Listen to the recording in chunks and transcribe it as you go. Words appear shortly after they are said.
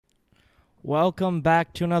Welcome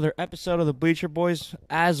back to another episode of the Bleacher Boys.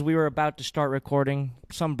 As we were about to start recording,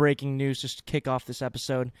 some breaking news just to kick off this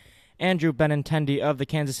episode. Andrew Benintendi of the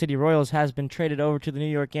Kansas City Royals has been traded over to the New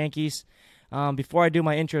York Yankees. Before I do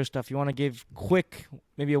my intro stuff, you want to give quick,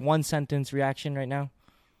 maybe a one-sentence reaction right now?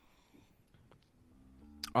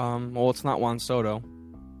 Well, it's not Juan Soto.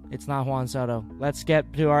 It's not Juan Soto. Let's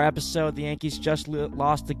get to our episode. The Yankees just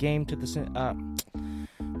lost the game to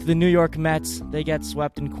the New York Mets. They get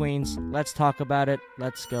swept in Queens. Let's talk about it.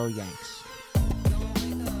 Let's go Yanks.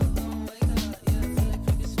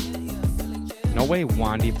 No way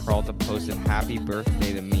Wandy Peralta posted happy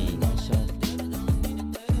birthday to me.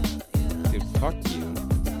 Dude, fuck you.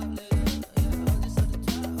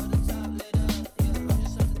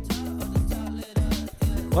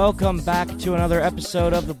 Welcome back to another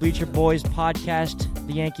episode of the Bleacher Boys podcast.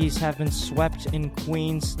 The Yankees have been swept in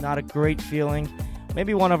Queens. Not a great feeling.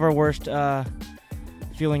 Maybe one of our worst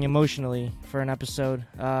feeling emotionally for an episode.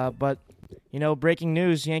 But, breaking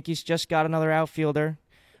news. Yankees just got another outfielder.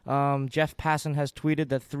 Jeff Passan has tweeted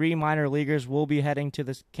that 3 minor leaguers will be heading to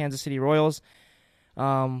the Kansas City Royals.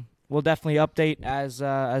 We'll definitely update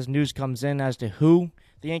as news comes in as to who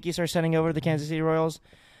the Yankees are sending over to the Kansas City Royals.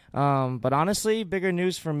 But honestly, bigger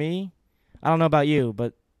news for me, I don't know about you,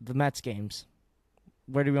 but the Mets games.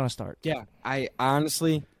 Where do we want to start? Yeah, I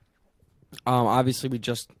honestly, obviously we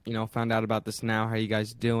just, found out about this now. How you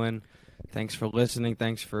guys doing? Thanks for listening.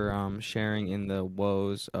 Thanks for sharing in the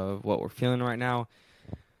woes of what we're feeling right now.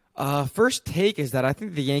 First take is that I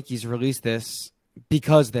think the Yankees released this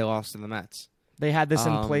because they lost to the Mets. They had this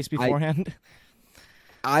in place beforehand.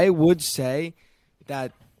 I would say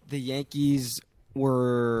that the Yankees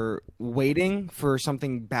were waiting for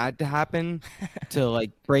something bad to happen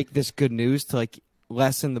to break this good news, to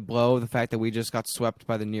lessen the blow of the fact that we just got swept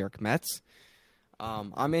by the New York Mets.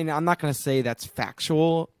 I'm not going to say that's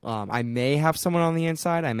factual. I may have someone on the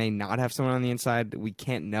inside. I may not have someone on the inside. We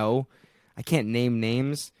can't know. I can't name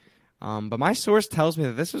names. But my source tells me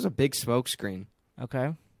that this was a big smokescreen.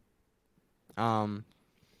 Okay.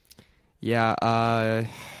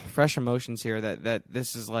 Fresh emotions here that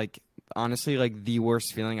this is honestly the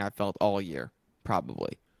worst feeling I felt all year,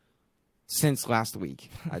 probably. Since last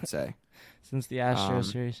week, I'd say. Since the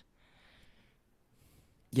Astros series.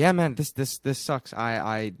 Yeah, man, this sucks.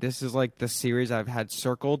 This is the series I've had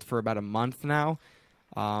circled for about a month now.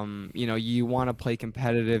 You want to play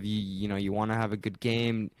competitive. You want to have a good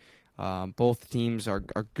game. Both teams are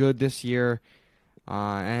good this year.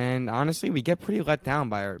 And honestly, we get pretty let down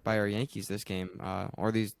by our Yankees this game,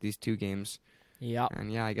 or these 2 games. Yeah.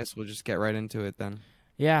 And yeah, I guess we'll just get right into it then.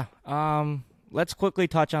 Yeah. Let's quickly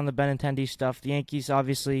touch on the Benintendi stuff. The Yankees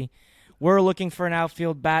obviously were looking for an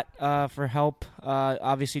outfield bat for help.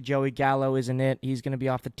 Obviously, Joey Gallo isn't it. He's going to be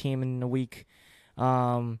off the team in a week.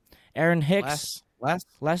 Aaron Hicks.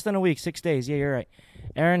 Less than a week, 6 days. Yeah, you're right.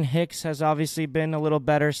 Aaron Hicks has obviously been a little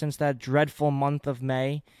better since that dreadful month of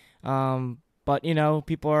May. But,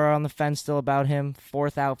 people are on the fence still about him.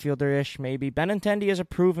 4th outfielder-ish, maybe. Benintendi is a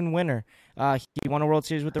proven winner. He won a World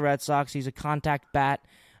Series with the Red Sox. He's a contact bat,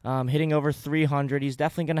 hitting over 300. He's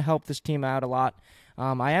definitely going to help this team out a lot.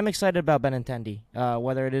 I am excited about Benintendi,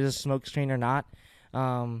 whether it is a smokescreen or not.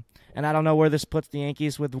 And I don't know where this puts the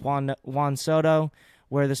Yankees with Juan Soto,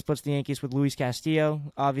 where this puts the Yankees with Luis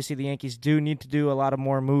Castillo. Obviously, the Yankees do need to do a lot of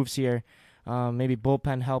more moves here. Maybe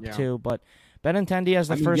bullpen help too. But Benintendi has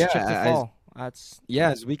the first chip to fall.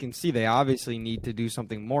 As we can see, they obviously need to do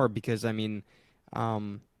something more because, I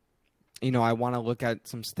want to look at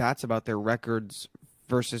some stats about their records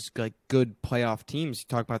versus good playoff teams. You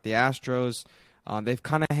talk about the Astros. They've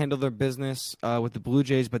kind of handled their business with the Blue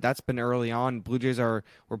Jays, but that's been early on. Blue Jays were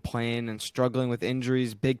playing and struggling with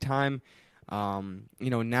injuries big time. Now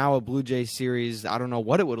a Blue Jay series, I don't know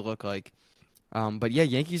what it would look like. But yeah,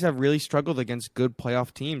 Yankees have really struggled against good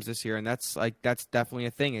playoff teams this year, and that's definitely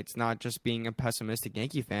a thing. It's not just being a pessimistic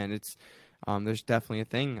Yankee fan. It's there's definitely a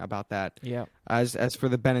thing about that. Yeah. As for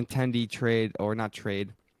the Benintendi trade, or not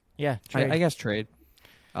trade. Yeah, trade. I guess trade.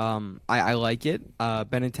 I like it.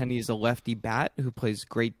 Benintendi is a lefty bat who plays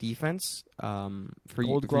great defense. For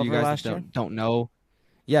you guys that don't know,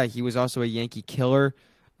 yeah, he was also a Yankee killer,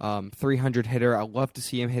 300 hitter. I love to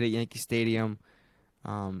see him hit at Yankee Stadium.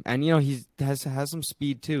 And he has some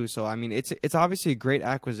speed too. So it's obviously a great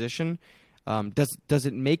acquisition. Does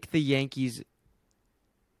it make the Yankees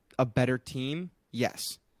a better team?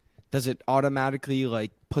 Yes. Does it automatically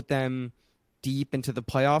put them deep into the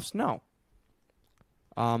playoffs? No.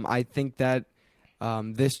 I think that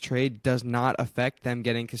this trade does not affect them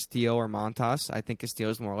getting Castillo or Montas. I think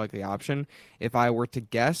Castillo is the more likely option. If I were to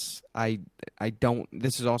guess, I don't.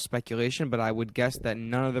 This is all speculation, but I would guess that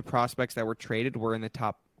none of the prospects that were traded were in the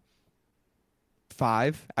top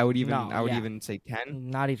 5. I would even say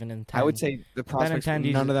 10. Not even in 10. I would say the prospects,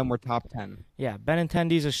 none of them were top 10. Yeah,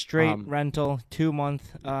 Benintendi's a straight rental, 2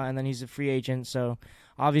 month, and then he's a free agent. So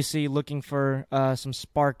obviously looking for some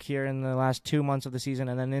spark here in the last 2 months of the season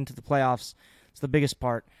and then into the playoffs. It's the biggest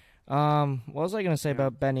part. What was I going to say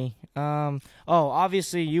about Benny?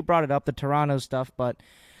 Obviously you brought it up, the Toronto stuff, but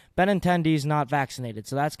Benintendi's not vaccinated,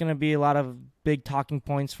 so that's going to be a lot of big talking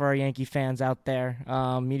points for our Yankee fans out there.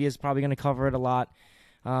 Media's probably going to cover it a lot.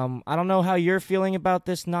 I don't know how you're feeling about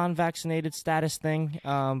this non-vaccinated status thing,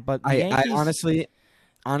 but the Yankees... I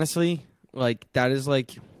honestly, like that is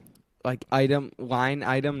like line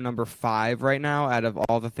item number 5 right now out of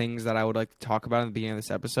all the things that I would like to talk about in the beginning of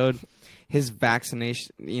this episode. His vaccine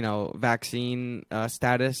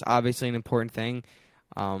status, obviously an important thing.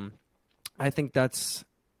 I think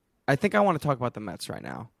I want to talk about the Mets right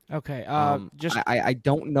now. Okay. I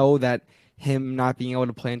don't know that him not being able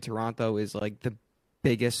to play in Toronto is like the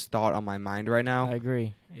biggest thought on my mind right now. I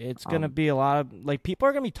agree. It's going to be a lot of people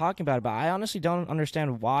are going to be talking about it, but I honestly don't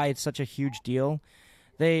understand why it's such a huge deal.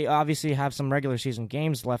 They obviously have some regular season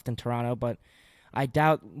games left in Toronto, but I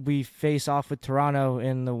doubt we face off with Toronto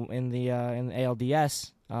in the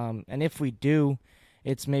ALDS. And if we do,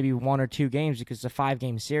 it's maybe 1 or 2 games because it's a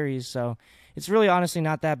 5-game series. So it's really honestly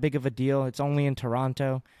not that big of a deal. It's only in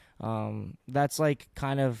Toronto. That's like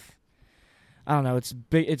kind of, I don't know.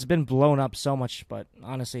 It's been blown up so much, but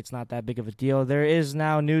honestly, it's not that big of a deal. There is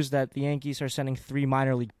now news that the Yankees are sending 3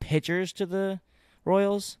 minor league pitchers to the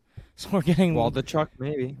Royals. So we're getting Waldichuk,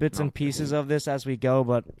 maybe bits and pieces of this as we go,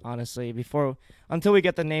 but honestly, until we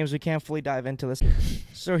get the names, we can't fully dive into this.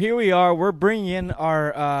 So here we are. We're bringing in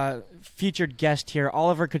our featured guest here,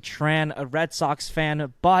 Oliver Catran, a Red Sox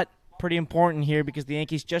fan, but pretty important here because the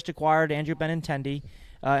Yankees just acquired Andrew Benintendi,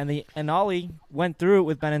 and Ollie went through it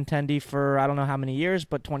with Benintendi for I don't know how many years,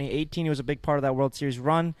 but 2018 he was a big part of that World Series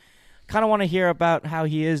run. Kind of want to hear about how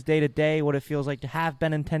he is day to day, what it feels like to have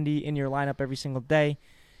Benintendi in your lineup every single day.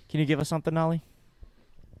 Can you give us something, Ollie?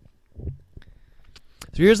 So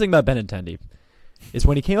here's the thing about Benintendi. Is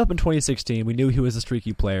when he came up in 2016, we knew he was a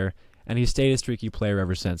streaky player, and he stayed a streaky player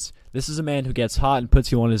ever since. This is a man who gets hot and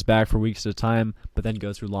puts you on his back for weeks at a time, but then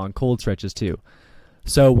goes through long cold stretches too.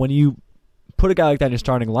 So when you put a guy like that in your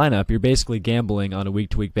starting lineup, you're basically gambling on a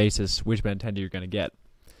week-to-week basis which Benintendi you're going to get.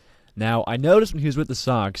 Now, I noticed when he was with the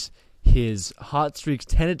Sox, his hot streaks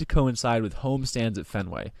tended to coincide with home stands at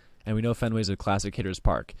Fenway. And we know Fenway is a classic hitter's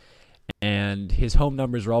park. And his home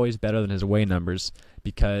numbers were always better than his away numbers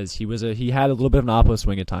because he had a little bit of an oppo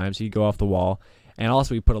swing at times. He'd go off the wall. And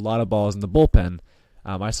also he put a lot of balls in the bullpen.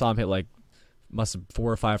 I saw him hit must have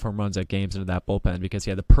 4 or 5 home runs at games into that bullpen because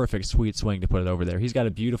he had the perfect sweet swing to put it over there. He's got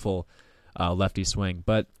a beautiful lefty swing.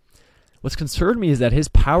 But what's concerned me is that his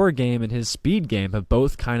power game and his speed game have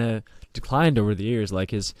both kind of declined over the years.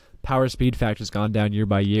 Like his power speed factor has gone down year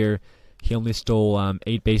by year. He only stole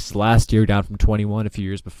 8 bases last year, down from 21 a few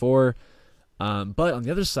years before. But on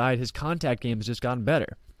the other side, his contact game has just gotten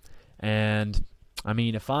better. And, I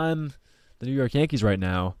mean, if I'm the New York Yankees right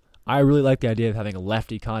now, I really like the idea of having a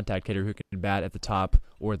lefty contact hitter who can bat at the top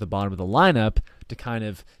or at the bottom of the lineup to kind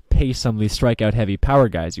of pace some of these strikeout-heavy power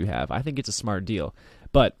guys you have. I think it's a smart deal.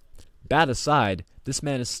 But, bat aside, this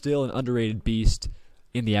man is still an underrated beast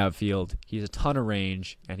in the outfield. He has a ton of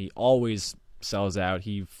range, and he always sells out.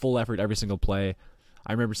 He full effort every single play.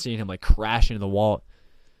 I remember seeing him crash into the wall.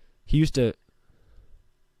 He used to...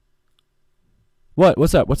 What?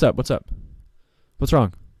 What's up? What's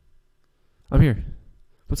wrong? I'm here.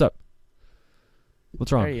 What's up?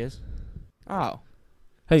 What's wrong? There he is. Oh.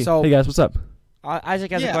 Hey guys, what's up?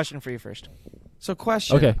 Isaac has a question for you first. So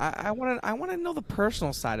question. Okay. I want to know the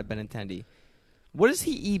personal side of Benintendi. What does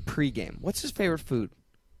he eat pregame? What's his favorite food?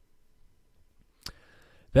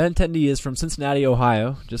 Benintendi is from Cincinnati,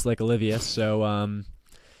 Ohio, just like Olivia. So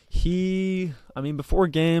before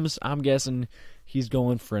games, I'm guessing he's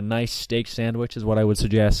going for a nice steak sandwich is what I would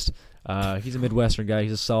suggest. He's a Midwestern guy.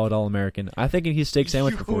 He's a solid All-American. I'm thinking he's steak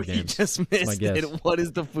sandwich before games. You just missed it. What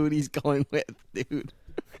is the food he's going with, dude?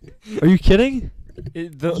 Are you kidding?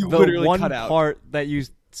 The one part that you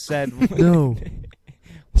said. No.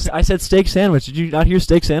 I said steak sandwich. Did you not hear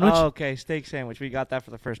steak sandwich? Oh, okay, steak sandwich. We got that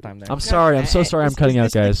for the first time there. I'm sorry. I'm so sorry. I'm cutting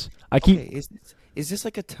out, guys. Is this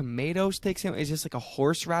like a tomato steak sandwich? Is this like a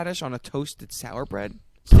horseradish on a toasted sour bread?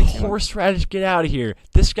 Horseradish, get out of here.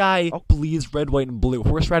 This guy bleeds red, white, and blue.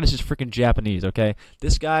 Horseradish is freaking Japanese, okay?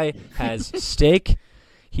 This guy has steak.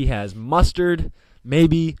 He has mustard,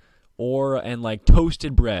 maybe, and like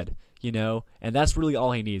toasted bread, and that's really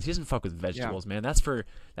all he needs. He doesn't fuck with vegetables, man. That's for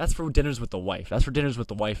dinners with the wife. That's for dinners with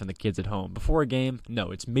the wife and the kids at home. Before a game,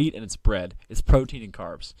 no, it's meat and it's bread. It's protein and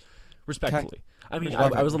carbs. Respectfully. I mean,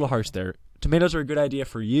 I was a little harsh there. Tomatoes are a good idea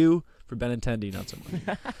for you. For Benintendi, not so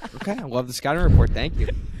much. Okay, I love the scouting report. Thank you.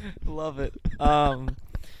 Love it.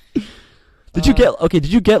 Did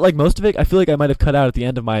you get like most of it? I feel like I might have cut out at the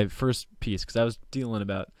end of my first piece because I was dealing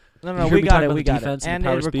about. No, we got it. We got it. And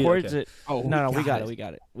it records it. Oh, no, we got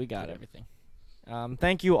it. We got everything.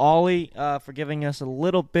 Thank you, Ollie, for giving us a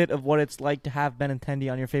little bit of what it's like to have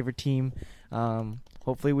Benintendi on your favorite team.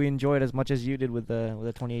 Hopefully, we enjoy it as much as you did with the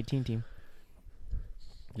 2018 team.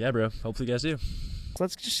 Yeah, bro. Hopefully, you guys do. So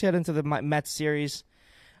let's just head into the Mets series.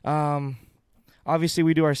 Obviously,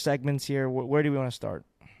 we do our segments here. Where do we want to start?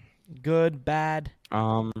 Good, bad.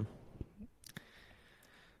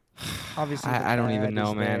 Obviously, I don't even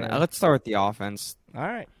know, man. There. Let's start with the offense. All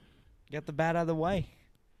right, get the bad out of the way.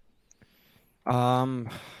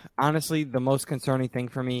 Honestly, the most concerning thing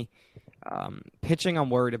for me, pitching, I'm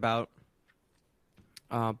worried about.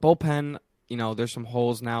 Bullpen, there's some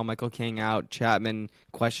holes now. Michael King out, Chapman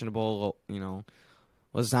questionable.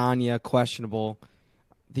 Lasagna questionable.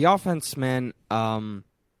 The offense, man,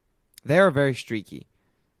 they are very streaky.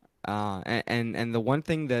 And the one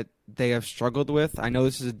thing that they have struggled with, I know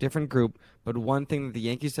this is a different group, but one thing that the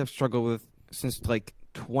Yankees have struggled with since like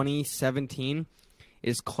 2017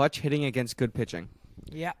 is clutch hitting against good pitching.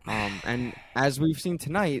 Yeah. And as we've seen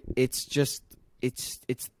tonight, it's just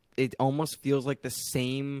it almost feels like the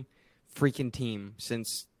same freaking team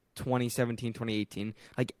since 2017, 2018.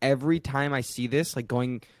 Like every time I see this, like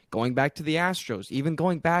going back to the Astros, even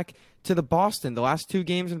going back to the last two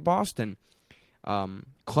games in Boston,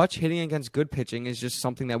 clutch hitting against good pitching is just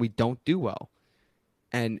something that we don't do well.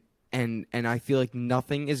 And I feel like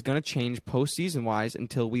nothing is going to change postseason wise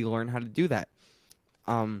until we learn how to do that.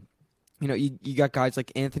 You got guys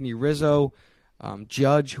like Anthony Rizzo,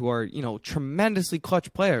 Judge, who are, tremendously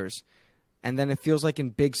clutch players. And then it feels like in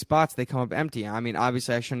big spots they come up empty. I mean,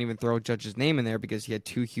 obviously I shouldn't even throw Judge's name in there because he had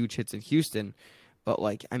 2 huge hits in Houston. But,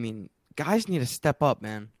 guys need to step up,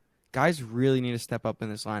 man. Guys really need to step up in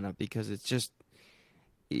this lineup because it's just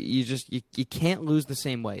you can't lose the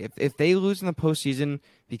same way. If they lose in the postseason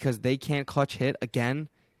because they can't clutch hit again,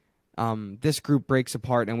 this group breaks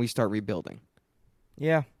apart and we start rebuilding.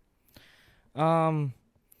 Yeah.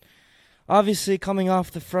 Obviously, coming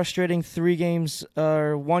off the frustrating 3 games,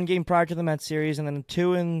 or 1 game prior to the Mets series, and then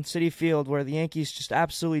 2 in Citi Field, where the Yankees just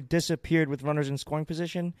absolutely disappeared with runners in scoring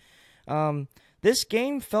position. This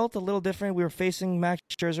game felt a little different. We were facing Max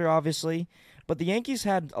Scherzer, obviously, but the Yankees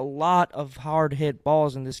had a lot of hard hit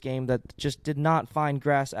balls in this game that just did not find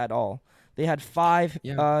grass at all. They had 5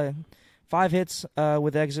 hits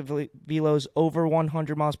with exit velos over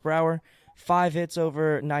 100 miles per hour, 5 hits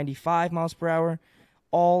over 95 miles per hour.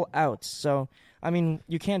 All outs. So,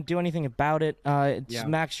 you can't do anything about it. It's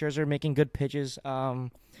Max Scherzer making good pitches,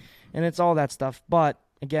 and it's all that stuff. But,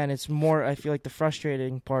 again, it's more, I feel like the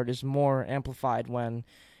frustrating part is more amplified when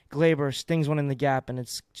Glaber stings one in the gap and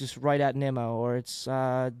it's just right at Nimmo, or it's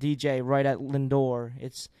DJ right at Lindor.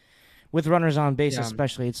 It's with runners on base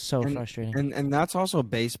especially. It's so frustrating. And that's also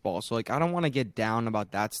baseball. So, I don't want to get down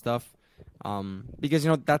about that stuff. Because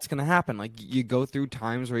that's gonna happen. Like you go through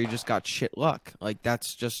times where you just got shit luck. Like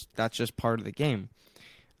that's just part of the game.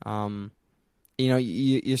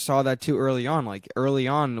 You saw that too early on. Like early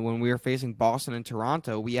on when we were facing Boston and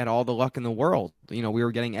Toronto, we had all the luck in the world. We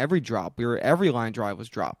were getting every drop. Every line drive was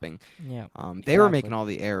dropping. Yeah. They were making all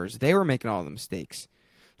the errors. They were making all the mistakes.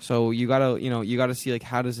 So you gotta see like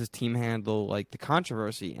how does this team handle like the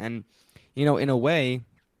controversy, and in a way,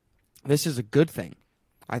 this is a good thing.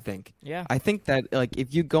 I think. Yeah. I think that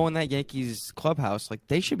if you go in that Yankees clubhouse,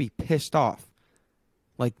 they should be pissed off.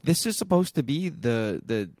 This is supposed to be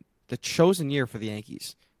the chosen year for the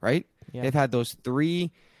Yankees, right? Yeah. They've had those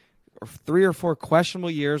 3 or 4 questionable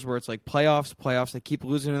years where it's playoffs. They keep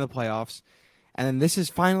losing in the playoffs, and then this is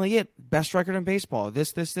finally it. Best record in baseball.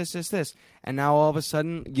 This, and now all of a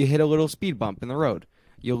sudden you hit a little speed bump in the road.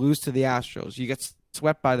 You lose to the Astros. You get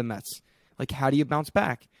swept by the Mets. How do you bounce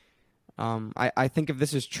back? I think if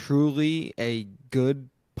this is truly a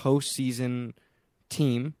good postseason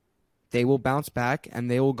team, they will bounce back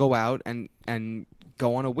and they will go out and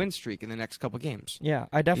go on a win streak in the next couple games. Yeah,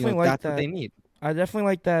 I definitely like that's that. What they need. I definitely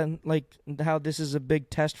like that, how this is a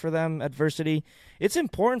big test for them, adversity. It's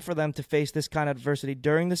important for them to face this kind of adversity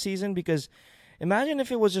during the season because imagine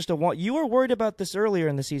if it was just you were worried about this earlier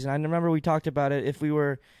in the season. I remember we talked about it. If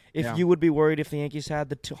if Yeah. you would be worried if the Yankees had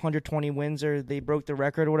the 120 wins or they broke the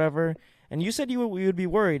record or whatever. And you said you would be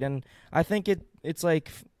worried, and I think it's like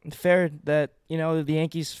fair that the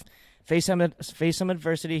Yankees face some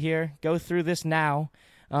adversity here, go through this now,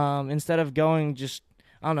 instead of going just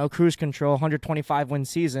cruise control, 125 win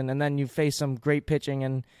season, and then you face some great pitching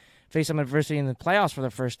and face some adversity in the playoffs for the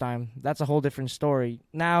first time. That's a whole different story.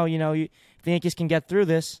 Now if the Yankees can get through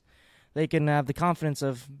this, they can have the confidence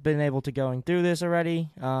of being able to going through this already,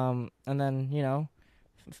 and then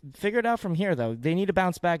figure it out from here, though. They need to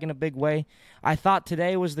bounce back in a big way. I thought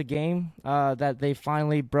today was the game that they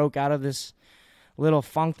finally broke out of this little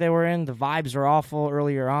funk they were in. The vibes were awful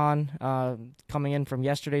earlier on, coming in from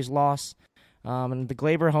yesterday's loss. And the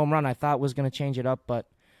Glaber home run I thought was going to change it up, but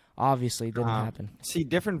obviously it didn't happen. See,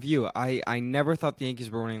 different view. I never thought the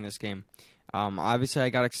Yankees were winning this game. Obviously, I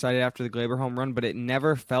got excited after the Glaber home run, but it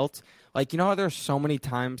never felt like, how there's so many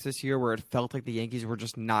times this year where it felt like the Yankees were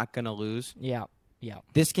just not going to lose. Yeah.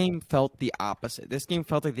 This game felt the opposite. This game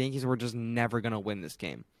felt like the Yankees were just never going to win this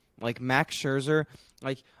game. Like Max Scherzer,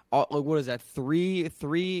 what is that? Three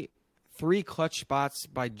clutch spots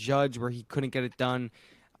by Judge where he couldn't get it done.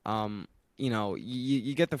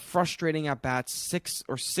 You get the frustrating at bats, six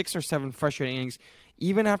or seven frustrating innings,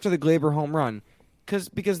 even after the Glaber home run.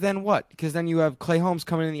 Because then what? Because then you have Clay Holmes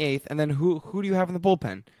coming in the eighth, and then who do you have in the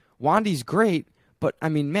bullpen? Wandy's great, but I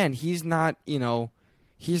mean, man, he's not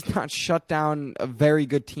shut down a very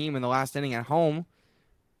good team in the last inning at home.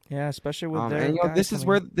 Yeah, especially with their and, guys this is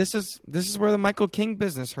where the Michael King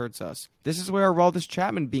business hurts us. This is where Aroldis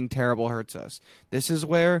Chapman being terrible hurts us. This is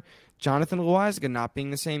where Jonathan Loáisiga not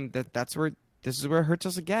being the same. This is where it hurts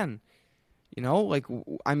us again. I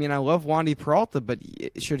love Wandy Peralta, but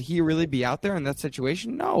should he really be out there in that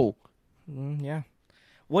situation? No. Yeah.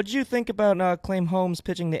 What did you think about Clay Holmes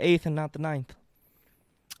pitching the eighth and not the ninth?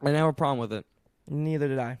 I didn't have a problem with it. Neither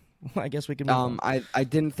did I. I guess we can move on. I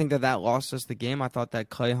didn't think that lost us the game. I thought that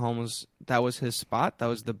Clay Holmes, that was his spot. That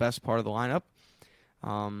was the best part of the lineup.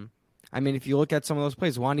 If you look at some of those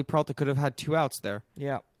plays, Wandy Peralta could have had 2 outs there.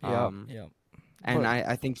 Yeah. And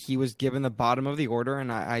I think he was given the bottom of the order,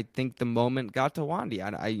 and I think the moment got to Wandy.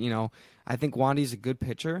 I think Wandy's a good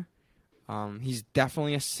pitcher. He's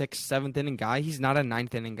definitely a 6th, 7th inning guy. He's not a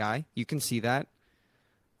 9th inning guy. You can see that.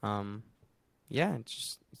 It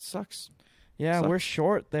sucks. Yeah, we're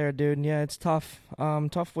short there, dude. Yeah, it's tough.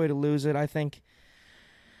 Tough way to lose it. I think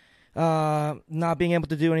not being able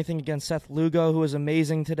to do anything against Seth Lugo, who was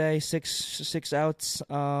amazing today, six outs.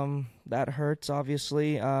 That hurts,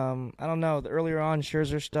 obviously. I don't know. The earlier on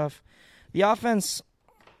Scherzer stuff. The offense,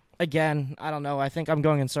 again, I don't know. I think I'm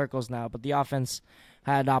going in circles now, but the offense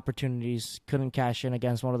had opportunities, couldn't cash in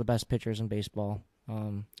against one of the best pitchers in baseball.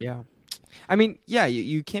 You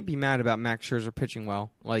can't be mad about Max Scherzer pitching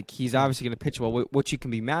well. Like, he's obviously going to pitch well. What you can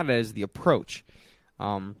be mad at is the approach.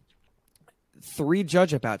 3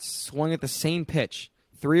 Judge at-bats, swung at the same pitch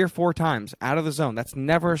 3 or 4 times out of the zone. That's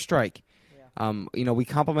never a strike. Yeah. We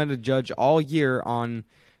complimented Judge all year on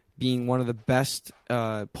being one of the best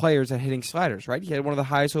players at hitting sliders, right? He had one of the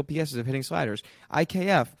highest OPSs of hitting sliders.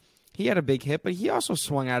 IKF, he had a big hit, but he also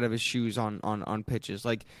swung out of his shoes on pitches.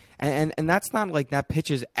 And that's not like that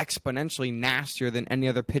pitch is exponentially nastier than any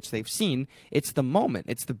other pitch they've seen. It's the moment.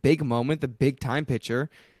 It's the big moment, the big time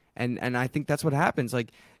pitcher. And I think that's what happens.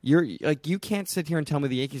 You can't sit here and tell me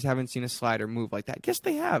the Yankees haven't seen a slider move like that. Yes,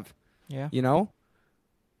 they have. Yeah.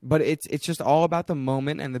 But it's just all about the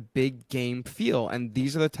moment and the big game feel. And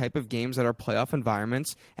these are the type of games that are playoff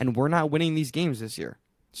environments, and we're not winning these games this year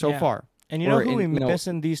so far. And who we miss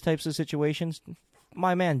in these types of situations?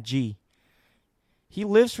 My man, G. He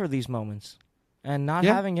lives for these moments. And not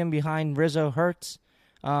having him behind Rizzo hurts.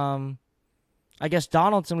 I guess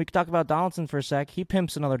Donaldson, we could talk about Donaldson for a sec. He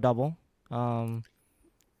pimps another double. But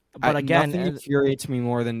again, nothing infuriates me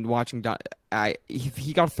more than watching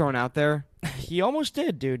he got thrown out there. He almost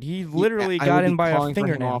did, dude. He literally got in by a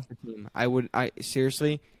fingernail. Off the team. I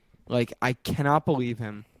seriously, I cannot believe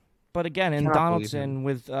him. But again, in Donaldson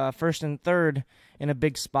with first and third in a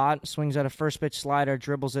big spot, swings at a first pitch slider,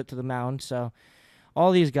 dribbles it to the mound. So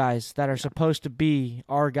all these guys that are supposed to be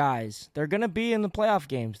our guys, they're going to be in the playoff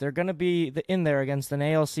games. They're going to be in there against an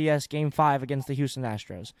ALCS Game 5 against the Houston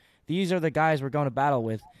Astros. These are the guys we're going to battle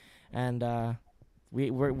with, and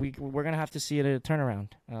we're going to have to see it at a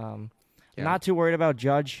turnaround. Not too worried about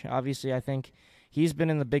Judge. Obviously, I think he's been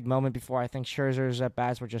in the big moment before. I think Scherzer's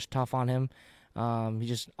at-bats were just tough on him. He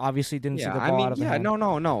just obviously didn't see the ball out of the hand.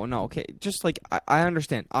 No. Okay, just I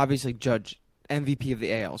understand. Obviously, Judge, MVP of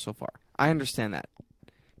the AL so far. I understand that.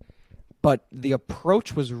 But the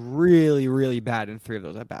approach was really, really bad in 3 of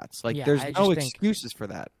those at-bats. There's no excuses for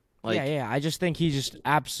that. Like, yeah. I just think he just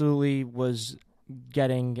absolutely was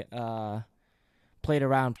getting played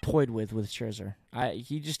around, toyed with Scherzer.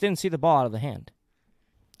 He just didn't see the ball out of the hand.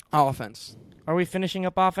 offense. Are we finishing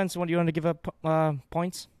up offense? What do you want to give up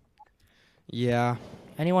points? Yeah.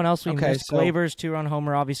 Anyone else we Okay, missed? so- Gleyber's 2-run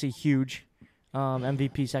homer, obviously huge.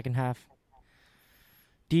 MVP second half.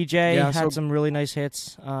 DJ Yeah, had so- some really nice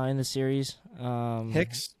hits in the series.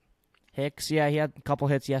 Hicks, yeah, he had a couple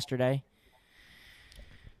hits yesterday.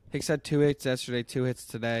 Hicks had 2 hits yesterday, 2 hits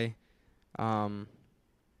today. Aaron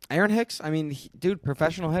Hicks, I mean, dude,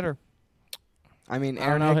 professional hitter. I mean, I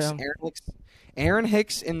don't know him. Aaron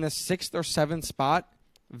Hicks in the 6th or 7th spot,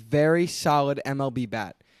 very solid MLB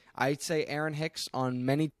bat. I'd say Aaron Hicks on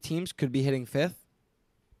many teams could be hitting 5th.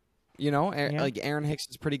 You know, Yeah. like Aaron Hicks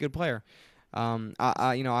is a pretty good player.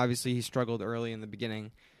 Obviously he struggled early in the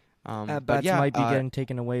beginning. But Bats yeah, might be getting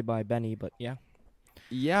taken away by Benny, but yeah.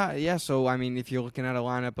 Yeah. So I mean, if you're looking at a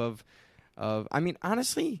lineup of, I mean,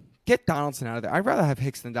 honestly, get Donaldson out of there. I'd rather have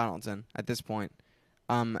Hicks than Donaldson at this point.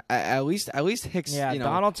 At least Hicks. Yeah, you know,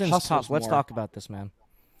 Donaldson's hustles tough. Let's more. talk about this, man.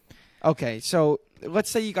 Okay, so let's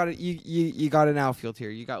say you got you got an outfield here.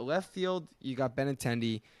 You got left field, you got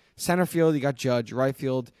Benintendi. Center field, you got Judge. Right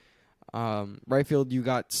field, you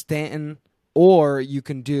got Stanton. Or you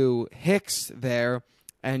can do Hicks there,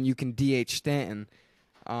 and you can DH Stanton.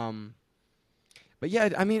 But yeah,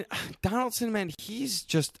 I mean, Donaldson, man, he's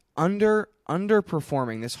just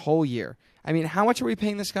underperforming this whole year. I mean, how much are we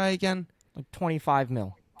paying this guy again? Like 25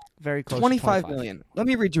 mil. Very close. 25 to 25 million. Let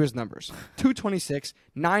me read you his numbers. 226,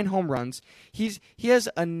 9 home runs. He has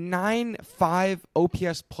a 9.5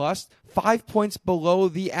 OPS plus, 5 points below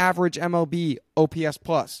the average MLB OPS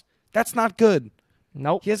plus. That's not good.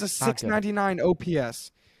 Nope. He has a not good. 699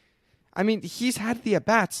 OPS. I mean, he's had the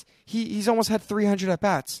at-bats. He's almost had 300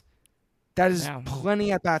 at-bats. That is Yeah.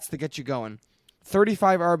 plenty at-bats to get you going.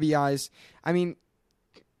 35 RBIs. I mean,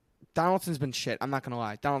 Donaldson's been shit. I'm not going to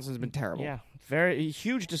lie. Donaldson's been terrible. Yeah, very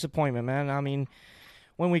huge disappointment, man. I mean,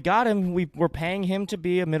 when we got him, we were paying him to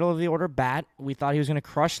be a middle-of-the-order bat. We thought he was going to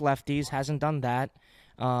crush lefties. Hasn't done that.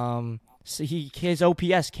 So his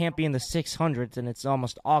OPS can't be in the 600s, and it's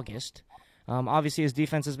almost August. Obviously, his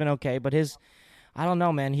defense has been okay, but I don't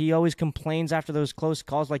know, man. He always complains after those close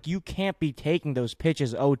calls. Like, you can't be taking those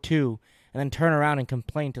pitches 0-2 and then turn around and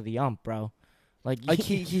complain to the ump, bro. Like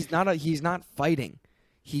he's not fighting.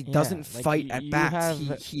 He doesn't like, fight at you bats.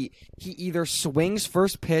 have- He either swings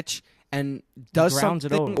first pitch and does grounds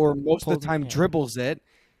it something, over. or most of Pulls the it- time yeah. dribbles it,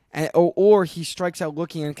 or he strikes out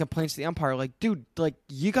looking and complains to the umpire. Like, dude, like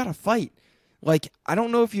you gotta fight. Like, I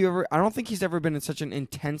don't think he's ever been in such an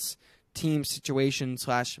intense team situation /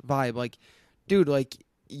 vibe. Like, dude, like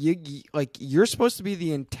you're supposed to be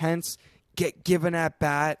the intense, get given at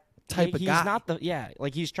bat type of he's guy.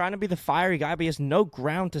 not he's trying to be the fiery guy, but he has no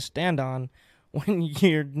ground to stand on when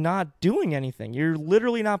you're not doing anything. You're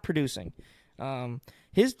literally not producing.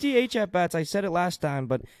 His DH at bats, I said it last time,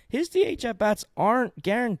 but his DH at bats aren't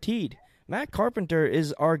guaranteed. Matt Carpenter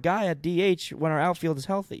is our guy at DH when our outfield is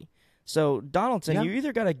healthy. So Donaldson, Yeah. you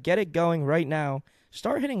either got to get it going right now,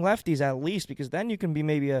 start hitting lefties at least, because then you can be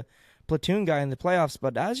maybe a platoon guy in the playoffs.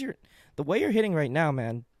 But the way you're hitting right now,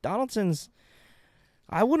 man, Donaldson's.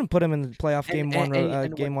 I wouldn't put him in the playoff game one what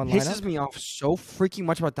lineup. pisses me off so freaking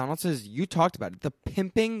much about Donaldson is you talked about it. The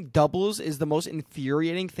pimping doubles is the most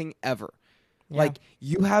infuriating thing ever. Yeah. Like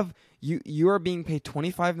you are being paid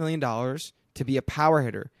 $25 million to be a power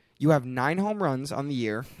hitter. You have 9 home runs on the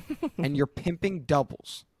year, and you're pimping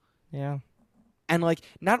doubles. Yeah. And like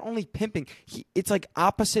not only pimping, it's like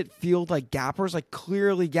opposite field, like gappers, like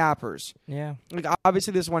clearly gappers. Yeah. Like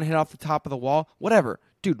obviously this one hit off the top of the wall. Whatever,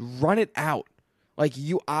 dude, run it out. Like,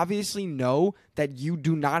 you obviously know that you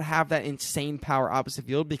do not have that insane power opposite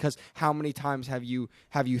field, because how many times have you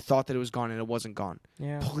thought that it was gone and it wasn't gone?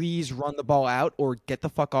 Yeah. Please run the ball out or get the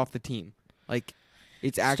fuck off the team. Like,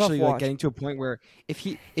 it's tough actually like watch. getting to a point where if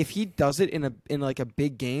he does it in like a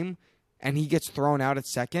big game and he gets thrown out at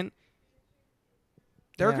second,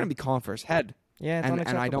 they're Yeah. going to be calling for his head. Yeah, it's And I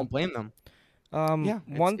unacceptable. don't blame them. Yeah,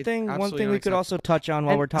 it's one thing absolutely we could also touch on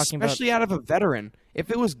while And we're talking about especially out of a veteran.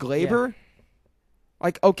 If it was Glaber,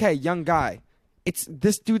 like, okay, young guy.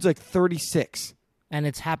 This dude's like 36. and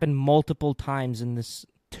it's happened multiple times in this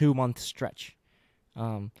 2-month stretch.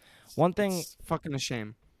 One thing, It's fucking a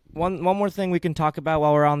shame. one more thing we can talk about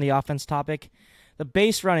while we're on the offense topic. The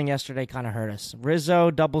base running yesterday kind of hurt us. Rizzo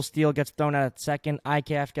double steal gets thrown out at second.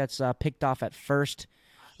 IKF gets picked off at first.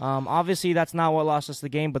 Obviously, that's not what lost us the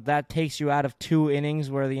game, but that takes you out of 2 innings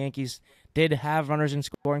where the Yankees did have runners in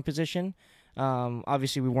scoring position.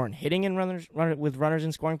 Obviously, we weren't hitting in with runners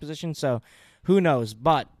in scoring position, so who knows?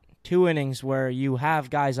 But 2 innings where you have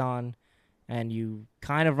guys on and you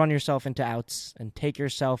kind of run yourself into outs and take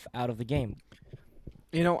yourself out of the game.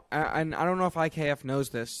 You know, and I don't know if IKF knows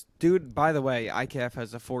this. Dude, by the way, IKF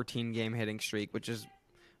has a 14-game hitting streak, which is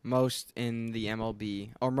most in the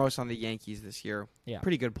MLB, or most on the Yankees this year. Yeah.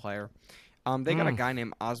 Pretty good player. They got a guy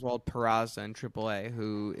named Oswald Peraza in AAA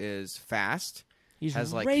who is fast, He's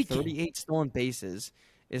has like raking. 38 stolen bases,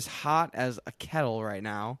 is hot as a kettle right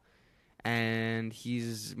now, and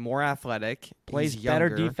he's more athletic. Plays he's better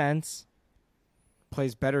younger, defense.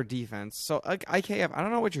 plays better defense. So like IKF, I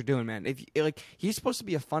don't know what you're doing, man. If like he's supposed to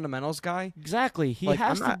be a fundamentals guy. Exactly. He Like,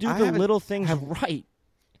 has I'm to not- do I the haven't- little things have- right.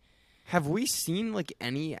 Have we seen like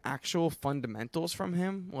any actual fundamentals from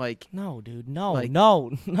him? Like No, dude. No, Like-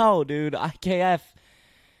 no, dude. IKF.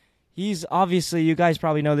 He's obviously, you guys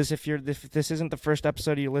probably know this if this isn't the first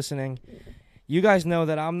episode you're listening. You guys know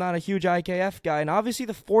that I'm not a huge IKF guy, and obviously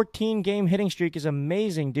the 14-game hitting streak is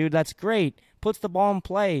amazing, dude. That's great. Puts the ball in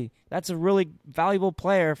play. That's a really valuable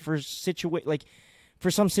player for for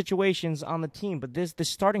some situations on the team. But the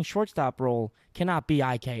starting shortstop role cannot be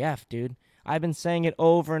IKF, dude. I've been saying it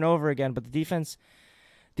over and over again, but the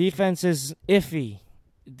defense is iffy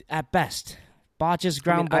at best. Botches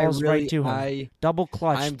ground balls right to him. Double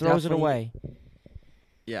clutch, I'm throws it definitely- away.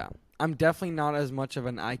 Yeah. I'm definitely not as much of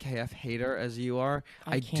an IKF hater as you are.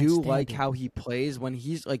 I I can't do stand like it. how he plays when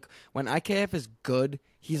he's like when IKF is good,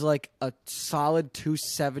 he's like a solid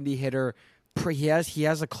 270 hitter. He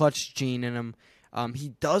has a clutch gene in him. He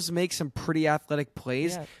does make some pretty athletic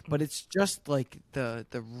plays, Yeah. but it's just like the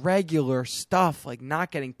regular stuff, like not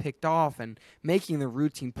getting picked off and making the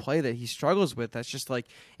routine play that he struggles with. That's just like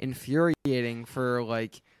infuriating for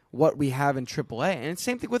like what we have in AAA. And it's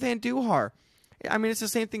same thing with Andujar. I mean, it's the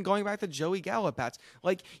same thing going back to Joey Gallo at bats.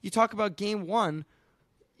 Like you talk about Game 1,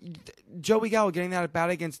 Joey Gallo getting that at bat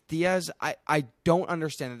against Diaz. I don't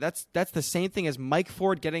understand that. That's the same thing as Mike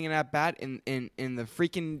Ford getting an at bat in the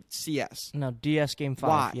freaking CS. No, DS Game 5.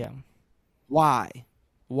 Why? Yeah.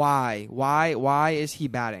 Why is he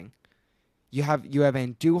batting? You have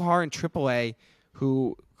Andujar in AAA,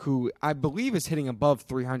 who I believe is hitting above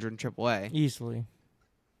 300 in AAA. Easily.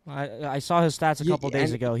 I saw his stats a Yeah, couple days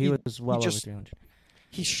and ago. He was well over just- 300.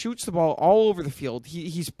 He shoots the ball all over the field.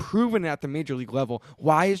 He's proven it at the major league level.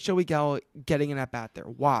 Why is Joey Gallo getting an at bat there?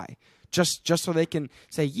 Why? Just so they can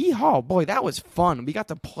say, "Yeehaw, boy, that was fun. We got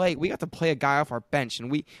to play a guy off our bench,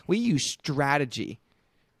 and we use strategy."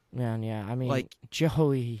 Man, yeah. I mean, Like-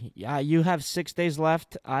 Joey, yeah, you have 6 days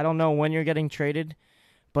left. I don't know when you're getting traded,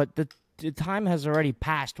 but the time has already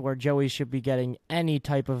passed where Joey should be getting any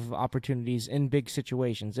type of opportunities in big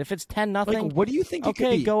situations. If it's 10-0, Like, what do you think? it could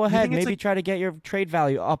okay, be? go You ahead. think it's Maybe like- try to get your trade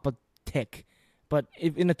value up a tick. But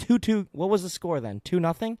if in a 2-2, what was the score then?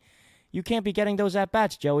 2-0? You can't be getting those at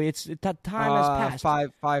bats, Joey. That time has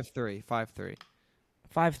passed. 5-3.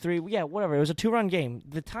 5-3. Yeah, whatever. It was a 2-run game.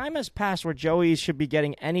 The time has passed where Joey should be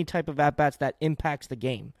getting any type of at bats that impacts the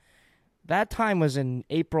game. That time was in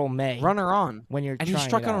April, May. Runner on. when you're And he trying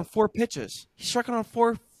struck it out on out. 4 pitches. He struck out on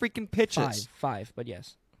 4 freaking pitches. Five, but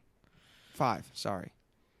yes. 5, sorry.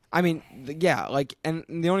 I mean, yeah, like, and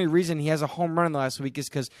the only reason he has a home run in the last week is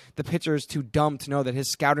because the pitcher is too dumb to know that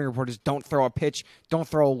his scouting report is don't throw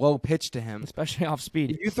a low pitch to him. Especially off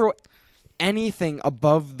speed. If you throw anything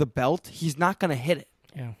above the belt, he's not going to hit it.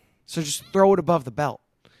 Yeah. So just throw it above the belt.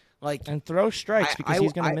 Like, And throw strikes because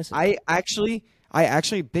he's going to miss it. I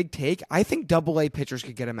actually, big take, I think Double-A pitchers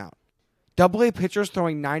could get him out. Double-A pitchers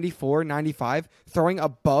throwing 94, 95, throwing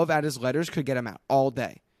above at his letters could get him out all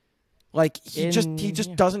day. Like he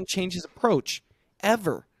just doesn't change his approach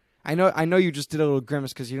ever. I know you just did a little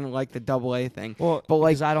grimace because you didn't like the Double-A thing. Well, but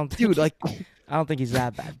like, because I don't think, dude, like, I don't think he's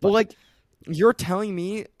that bad. but But like, you're telling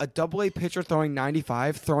me a Double-A pitcher throwing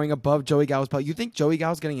 95, throwing above Joey Gallo's belt, you think Joey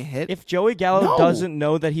Gallo's getting a hit? if Joey Gallo No. doesn't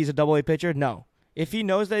know that he's a Double-A pitcher, no. If he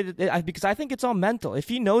knows that, because I think it's all mental. If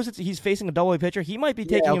he knows he's facing a Double-A pitcher, he might be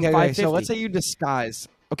taking him 550. So let's say you disguise.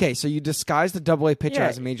 Okay, so you disguise the Double-A pitcher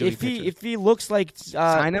as a major league pitcher. If he looks like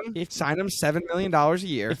sign him. if Sign him $7 million a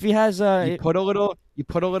year. if he has You put a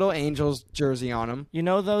little Angels jersey on him. you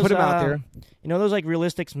know those put him out there. You know those like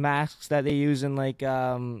realistic masks that they use in like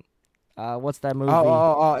what's that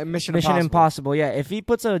movie? Mission Mission Impossible. Impossible. Yeah, if he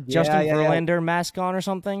puts a Justin yeah. Verlander mask on or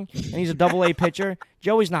something, and he's a Double-A pitcher,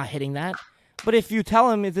 Joey's not hitting that. But if you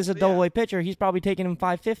tell him if this is a Double-A pitcher, he's probably taking him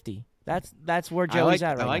 550. That's where Joey's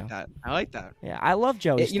at right now. I like that. Yeah, I love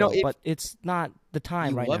Joey You know, still, but it's not the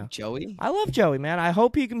time You right love now. Joey? I love Joey, man. I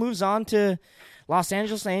hope he moves on to Los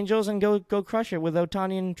Angeles Angels and go crush it with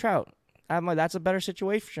Ohtani and Trout. That's a better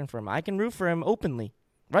situation for him. I can root for him openly.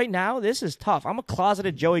 Right now, this is tough. I'm a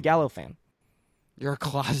closeted Joey Gallo fan. You're a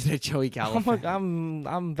closeted Joey Gallo fan.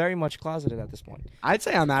 I'm very much closeted at this point. I'd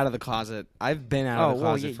say I'm out of the closet. I've been out of the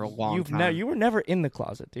closet for a long time. You were never in the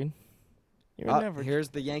closet, dude. You were never. Here's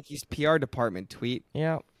the Yankees PR department tweet.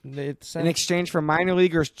 Yeah. It's in exchange for minor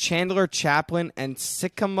leaguers Chandler Chaplin and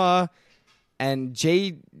Sycamore and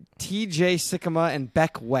T.J. Sycamore and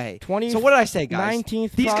Beck Way. So what did I say, guys?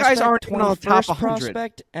 19th These prospect, guys aren't even on the top 100.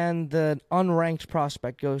 Prospect and the unranked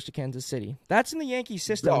prospect goes to Kansas City. That's in the Yankee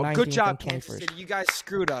system. Oh, good job, Kansas City. You guys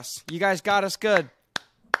screwed us. You guys got us good.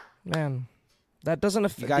 Man, that doesn't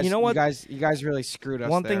affect. You know what? You guys really screwed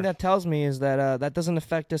us. One thing that tells me is that that doesn't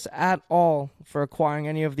affect us at all for acquiring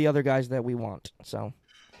any of the other guys that we want. So.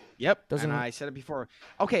 Yep, and I said it before.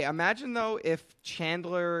 Okay, imagine, though, if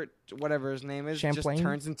Chandler, whatever his name is, Champlain? just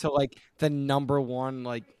turns into, like, the number one,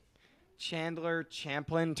 like, Chandler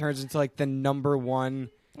Champlin turns into, like, the number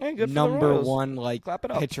one, like,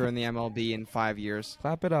 pitcher in the MLB in 5 years.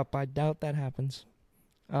 Clap it up. I doubt that happens.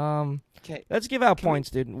 Okay. Let's give out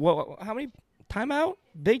points, dude. How many? Timeout?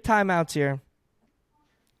 Big timeouts here.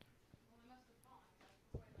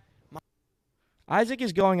 Isaac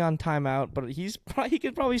is going on timeout, but he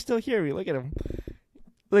could probably still hear me. Look at him.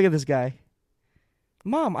 Look at this guy.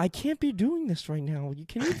 Mom, I can't be doing this right now.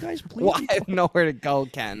 Can you guys please? Well, I have nowhere to go,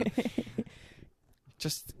 Ken.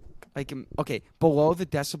 Just like okay, below the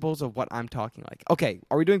decibels of what I'm talking like. Okay,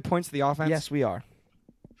 are we doing points to the offense? Yes, we are.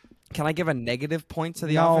 Can I give a negative point to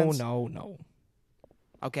the offense? No.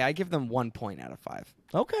 Okay, I give them 1 point out of 5.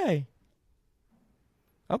 Okay.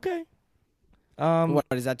 What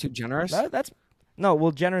is that too generous?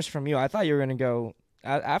 Well, generous from you. I thought you were gonna go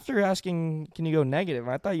after asking. Can you go negative?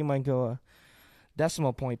 I thought you might go a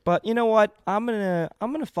decimal point. But you know what? I'm gonna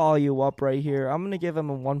follow you up right here. I'm gonna give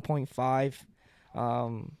him a 1.5.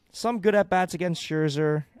 Some good at bats against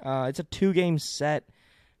Scherzer. It's a 2-game set.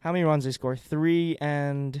 How many runs they score? 3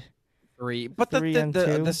 and 3. But 3 and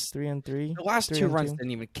 2. 3 and 3. The last 2 runs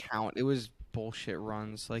didn't even count. It was bullshit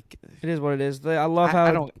runs. Like it is what it is. I love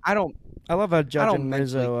how I love how Judge and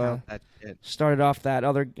Rizzo started off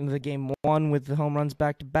the game 1 with the home runs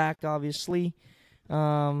back to back. Obviously,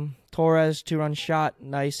 Torres 2-run shot,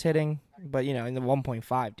 nice hitting, but in the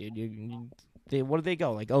 1.5, dude. What did they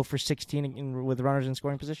go like 0 for 16 with runners in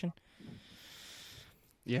scoring position?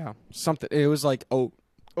 Yeah, something. It was like 0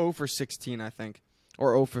 for 16, I think,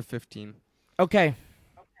 or 0 for 15. Okay.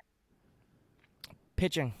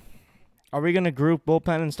 Pitching. Are we going to group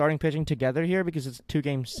bullpen and starting pitching together here because it's a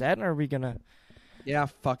 2-game set, or are we going to... Yeah,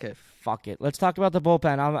 fuck it. Fuck it. Let's talk about the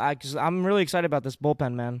bullpen. I'm really excited about this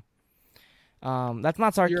bullpen, man. That's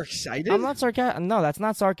not sarcasm. You're excited? I'm not sarcasm. No, that's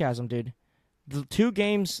not sarcasm, dude. The 2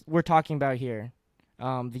 games we're talking about here,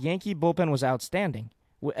 the Yankee bullpen was outstanding,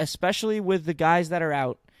 especially with the guys that are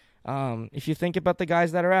out. If you think about the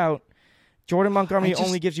guys that are out, Jordan Montgomery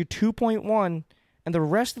only gives you 2.1, and the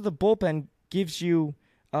rest of the bullpen gives you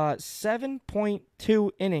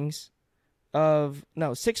 6.2 innings of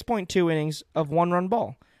 1-run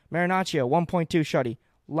ball. Marinaccio 1.2 shutty.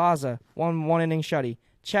 Laza 1 inning shutty.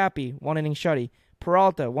 Chappie 1 inning shutty.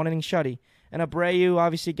 Peralta 1 inning shutty. And Abreu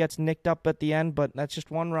obviously gets nicked up at the end, but that's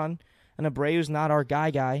just 1 run. And Abreu's not our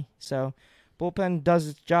guy. So bullpen does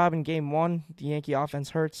its job in game 1. The Yankee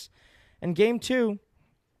offense hurts. In game 2,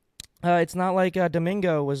 it's not like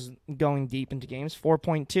Domingo was going deep into games.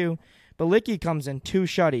 4.2. Belicki comes in 2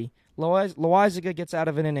 shutty. Loizaga gets out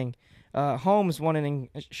of an inning. Holmes 1 inning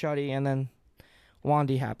shutty, and then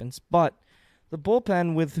Wandy happens. But the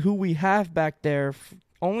bullpen with who we have back there,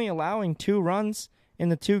 only allowing 2 runs in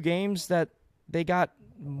the 2 games that they got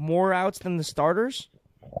more outs than the starters.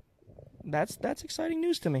 That's exciting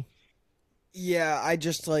news to me. Yeah, I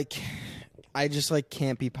just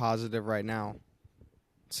can't be positive right now.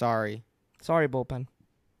 Sorry, bullpen.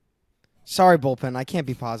 Sorry, bullpen. I can't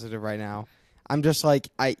be positive right now. I'm just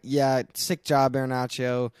sick job,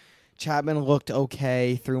 Marinaccio. Chapman looked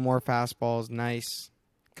okay, threw more fastballs. Nice.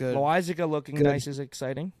 Good. Loizaga looking nice is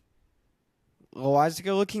exciting.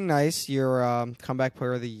 Loizaga looking nice. Your comeback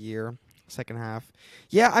player of the year, second half.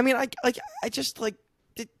 Yeah, I mean, I just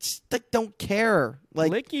don't care.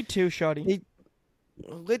 Litke 2 shutty.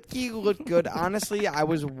 Litke looked good. Honestly, I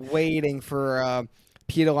was waiting for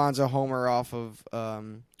Pete Alonso homer off of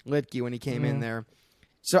Litke when he came in there.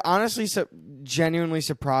 So honestly, genuinely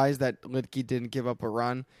surprised that Litke didn't give up a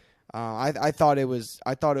run. I thought it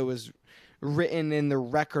was written in the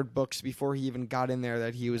record books before he even got in there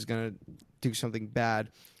that he was gonna do something bad.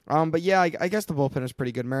 But yeah, I guess the bullpen is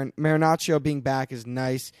pretty good. Marinaccio being back is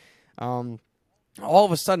nice. All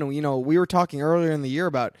of a sudden, we were talking earlier in the year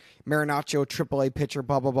about Marinaccio, AAA pitcher,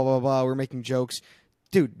 blah blah blah blah blah. We're making jokes,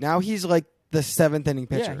 dude. Now he's like the seventh inning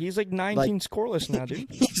pitcher. Yeah, he's like 19 scoreless now, dude.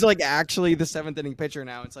 He's like actually the seventh inning pitcher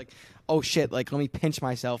now. It's like, oh shit, like let me pinch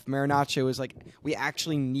myself. Marinaccio is like, we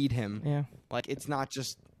actually need him. Yeah. Like it's not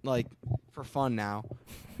just like for fun now.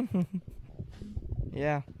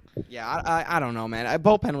 Yeah. Yeah, I don't know, man.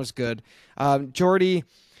 Bullpen was good. Jordy.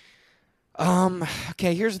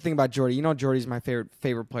 Okay, here's the thing about Jordy. You know, Jordy's my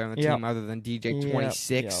favorite player on the Yep. team, other than DJ Yep,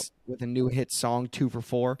 26 yep. with a new hit song, 2 for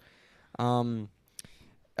 4.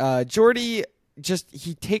 Jordy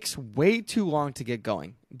he takes way too long to get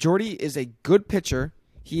going. Jordy is a good pitcher.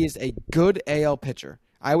 He is a good AL pitcher.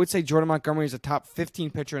 I would say Jordan Montgomery is a top 15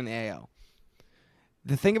 pitcher in the AL.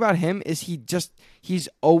 The thing about him is he's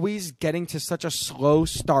always getting to such a slow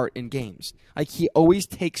start in games. Like he always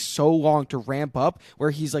takes so long to ramp up where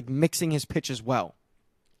he's like mixing his pitches well.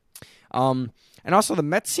 And also the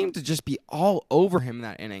Mets seemed to just be all over him in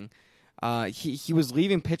that inning. He was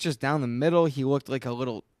leaving pitches down the middle. He looked like a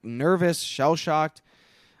little nervous, shell-shocked.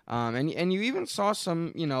 And you even saw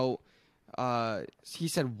some, he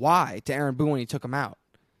said why to Aaron Boone when he took him out.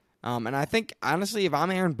 And I think, honestly, if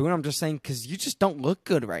I'm Aaron Boone, I'm just saying because you just don't look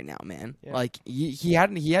good right now, man. Yeah. Like, he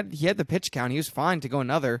had the pitch count. He was fine to go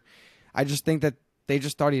another. I just think that they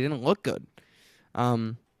just thought he didn't look good.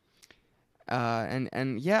 And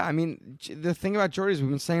yeah, I mean, the thing about Jordy is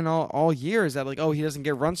we've been saying all year is that, like, oh, he doesn't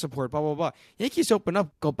get run support, blah, blah, blah. Yankees open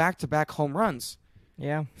up, go back-to-back home runs.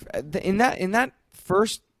 Yeah. In that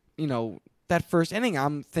first inning,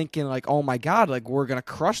 I'm thinking, like, oh, my God, like, we're going to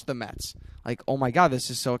crush the Mets. Like, oh, my God, this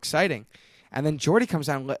is so exciting. And then Jordy comes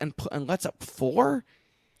out and lets up 4?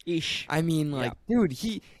 Eesh. I mean, like, dude,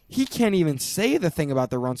 he can't even say the thing about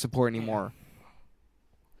the run support anymore.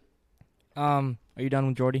 Are you done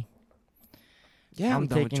with Jordy? Yeah, I'm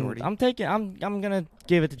done with Jordy. I'm gonna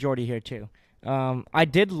give it to Jordy here too. I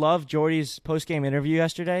did love Jordy's post game interview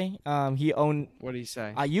yesterday. He owned. What did he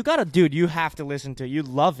say? Dude, you have to listen to it. You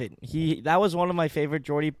love it. That was one of my favorite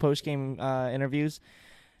Jordy post game interviews.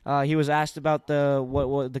 He was asked about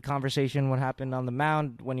the conversation, what happened on the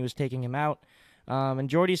mound when he was taking him out, and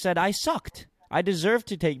Jordy said, "I sucked. I deserve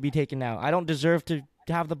to be taken out. I don't deserve to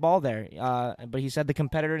have the ball there." But he said the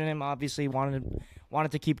competitor in him obviously wanted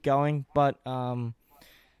to keep going. But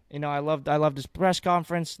I loved his press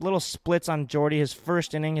conference. Little splits on Jordy. His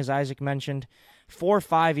first inning, as Isaac mentioned,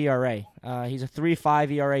 4.5 ERA. He's a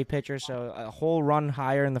 3.5 ERA pitcher, so a whole run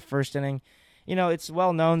higher in the first inning. It's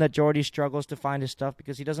well known that Jordy struggles to find his stuff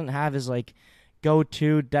because he doesn't have his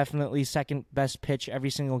go-to, definitely second best pitch every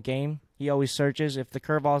single game. He always searches. If the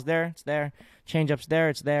curveball's there, it's there. Changeup's there,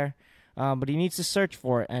 it's there. But he needs to search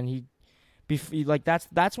for it, and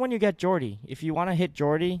that's when you get Jordy. If you want to hit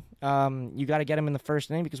Jordy, you got to get him in the first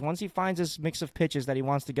inning because once he finds his mix of pitches that he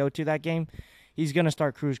wants to go to that game, he's going to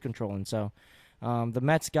start cruise controlling. So the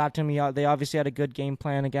Mets got to him. They obviously had a good game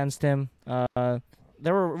plan against him.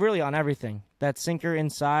 They were really on everything. That sinker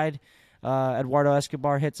inside, Eduardo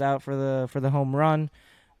Escobar hits out for the home run.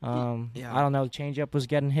 Yeah. I don't know. The changeup was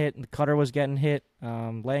getting hit. The cutter was getting hit.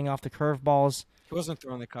 Laying off the curveballs. He wasn't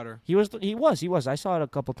throwing the cutter. He was. I saw it a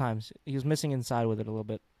couple times. He was missing inside with it a little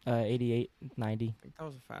bit. 88, 90. I think that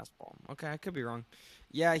was a fastball. Okay, I could be wrong.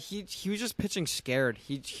 Yeah, he was just pitching scared.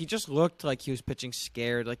 He just looked like he was pitching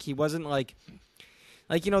scared. Like he wasn't like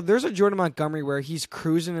there's a Jordan Montgomery where he's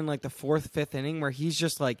cruising in like the 4th, 5th inning where he's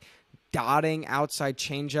just like dotting outside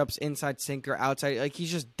changeups, inside sinker, outside, like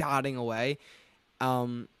he's just dotting away.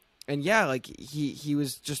 And yeah, like he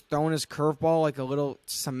was just throwing his curveball like a little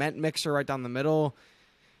cement mixer right down the middle.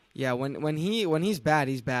 Yeah, when he's bad,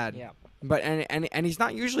 he's bad. Yeah. But and he's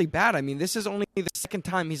not usually bad. I mean, this is only the second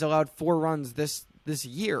time he's allowed 4 runs this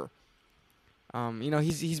year.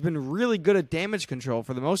 He's been really good at damage control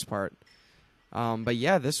for the most part. But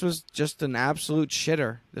yeah, this was just an absolute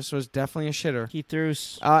shitter. This was definitely a shitter. He threw.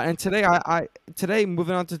 And today,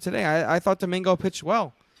 moving on to today, I thought Domingo pitched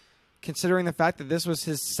well, considering the fact that this was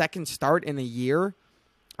his second start in a year.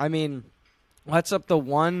 I mean, lets up the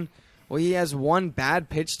one. Well, he has one bad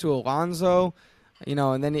pitch to Alonso,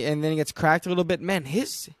 and then he gets cracked a little bit. Man,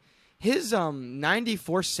 his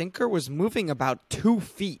 94 sinker was moving about 2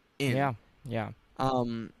 feet in. Yeah.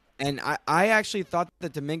 And I actually thought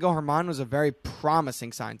that Domingo Germán was a very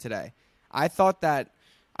promising sign today. I thought that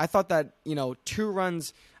 2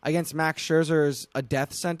 runs against Max Scherzer is a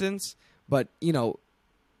death sentence, but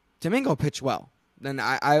Domingo pitched well. And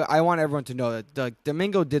I want everyone to know that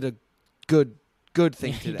Domingo did a good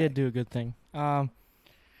thing today. He did do a good thing.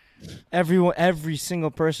 Every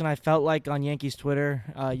single person I felt like on Yankees Twitter,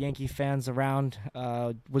 Yankee fans around,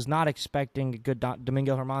 was not expecting a good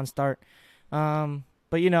Domingo Germán start.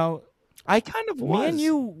 But I kind of was. Me and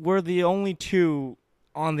you were the only two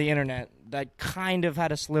on the internet that kind of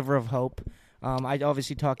had a sliver of hope. I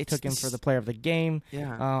obviously took him for the player of the game.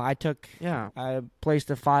 Yeah. I placed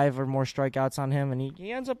a 5 or more strikeouts on him, and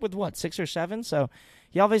he ends up with, 6 or 7? So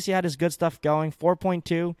he obviously had his good stuff going.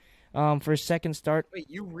 4.2 for his second start. Wait,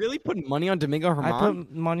 you really put money on Domingo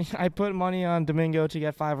Germán? I put money on Domingo to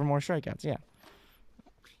get 5 or more strikeouts, yeah.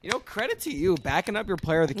 Credit to you, backing up your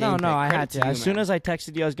player of the game. No, I Credit had to. As soon as I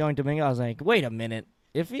texted you I was going Domingo, I was like, wait a minute.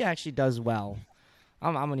 If he actually does well,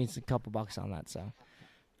 I'm going to need a couple bucks on that. So,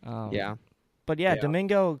 yeah. But, yeah,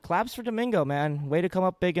 Domingo, claps for Domingo, man. Way to come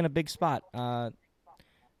up big in a big spot.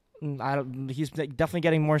 He's definitely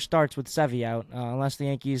getting more starts with Sevy out, unless the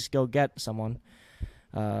Yankees go get someone.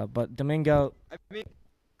 But Domingo...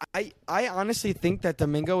 I honestly think that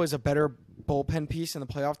Domingo is a better bullpen piece in the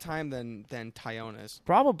playoff time than Taillon is.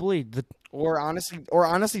 Probably. Or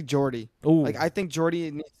honestly, Jordy. Ooh. I think Jordy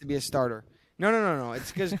needs to be a starter. No.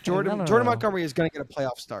 It's because Jordan No. Montgomery is going to get a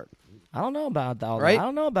playoff start. I don't know about all right? that. I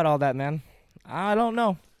don't know about all that, man. I don't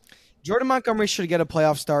know. Jordan Montgomery should get a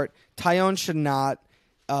playoff start. Taillon should not.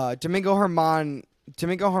 Domingo Germán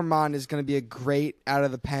is going to be a great out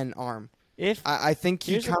of the pen arm. I think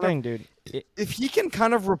here's the thing, dude. If he can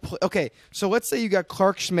kind of replace, okay, so let's say you got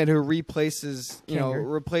Clark Schmidt who replaces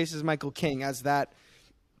Michael King as that,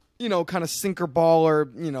 kind of sinker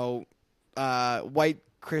baller, white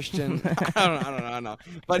Christian. I don't know,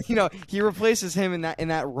 but he replaces him in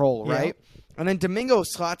that role, right? And then Domingo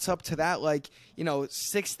slots up to that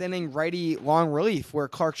sixth inning righty long relief where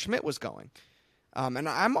Clark Schmidt was going. And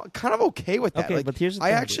I'm kind of okay with that. Okay, but here's the I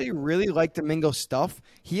thing, actually really like Domingo's stuff.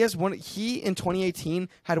 He in 2018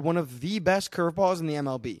 had one of the best curveballs in the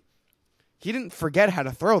MLB. He didn't forget how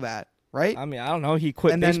to throw that, right? I mean, I don't know. He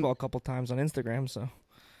quit baseball a couple times on Instagram, so.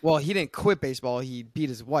 Well, he didn't quit baseball. He beat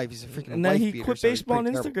his wife. He's a freaking And then wife he beater, quit so he's baseball on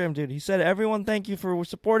pretty Instagram, terrible. dude. He said, "Everyone, thank you for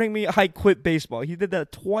supporting me. I quit baseball." He did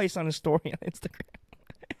that twice on his story on Instagram.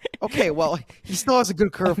 Okay, well, he still has a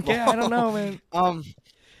good curveball. Okay, I don't know, man.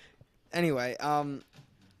 Anyway,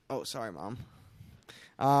 oh, sorry, Mom.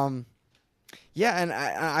 Yeah, and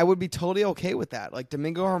I would be totally okay with that. Like,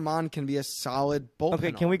 Domingo Germán can be a solid bullpen.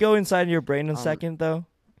 Okay, can we go inside your brain in a second, though?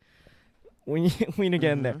 When you get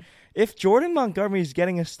in there. If Jordan Montgomery is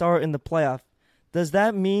getting a start in the playoff, does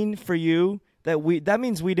that mean for you that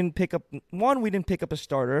means we didn't pick up a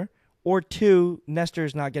starter, or 2,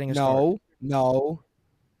 Nestor's not getting a starter? No.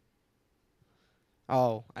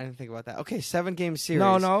 Oh, I didn't think about that. Okay, 7-game series.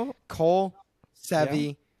 No. Cole,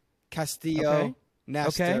 Sevy, Castillo,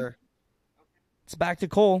 Nestor. Okay. It's back to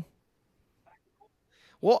Cole.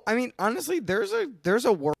 Well, I mean, honestly, there's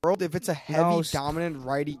a world if it's a heavy dominant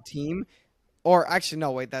righty team, or actually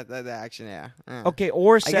no, wait, that action, yeah. Okay,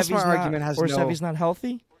 or Sevy's not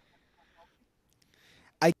healthy.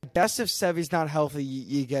 I guess if Sevy's not healthy,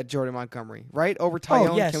 you get Jordan Montgomery, right? Over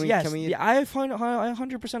Taillon. Oh, yes, yes. Can we, yeah, I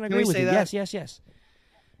 100% agree with you. That? Yes.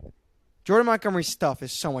 Jordan Montgomery's stuff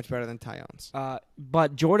is so much better than Taillon's.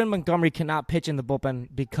 But Jordan Montgomery cannot pitch in the bullpen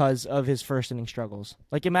because of his first inning struggles.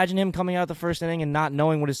 Like, imagine him coming out the first inning and not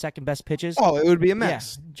knowing what his second best pitch is. Oh, it would be a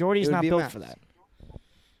mess. Yeah, Jordy's not built for that.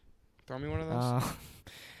 Throw me one of those.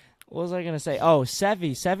 What was I going to say? Oh,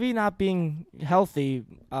 Sevy not being healthy.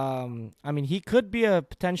 I mean, he could be a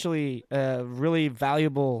potentially really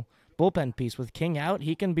valuable bullpen piece. With King out,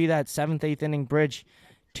 he can be that 7th, 8th inning bridge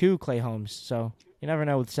to Clay Holmes. So you never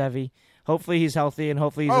know with Sevy. Hopefully he's healthy and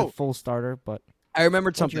hopefully he's a full starter. But I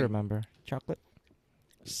remembered something. What do you remember? Chocolate?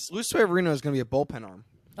 Luis Severino is going to be a bullpen arm.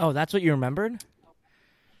 Oh, that's what you remembered?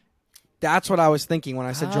 That's what I was thinking when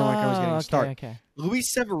I said Jordan Montgomery was getting a start. Okay.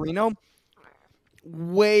 Luis Severino,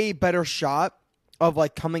 way better shot of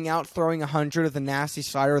coming out throwing 100 of the nasty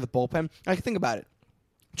slider of the bullpen. Think about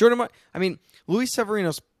it. Luis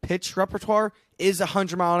Severino's pitch repertoire is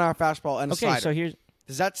 100-mile-an-hour fastball and a slider. So here's.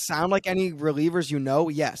 Does that sound like any relievers you know?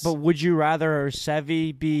 Yes. But would you rather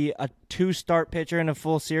Sevy be a 2-start pitcher in a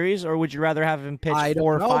full series, or would you rather have him pitch 4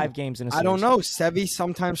 or 5 games in a series? I don't know. Sevy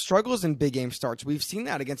sometimes struggles in big game starts. We've seen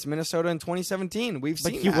that against Minnesota in 2017.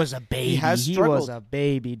 But he was a baby. He has struggled. He was a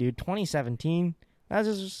baby, dude. 2017. That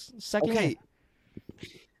was his second year.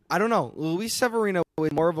 I don't know. Luis Severino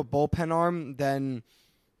is more of a bullpen arm than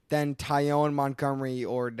Taillon, Montgomery,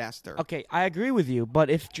 or Nestor. Okay, I agree with you, but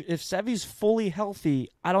if Sevy's fully healthy,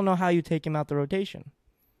 I don't know how you take him out the rotation.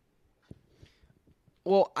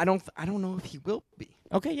 Well, I don't know if he will be.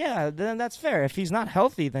 Okay, yeah, then that's fair. If he's not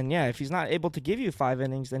healthy, then yeah. If he's not able to give you 5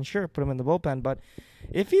 innings, then sure, put him in the bullpen. But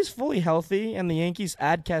if he's fully healthy and the Yankees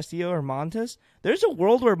add Castillo or Montes, there's a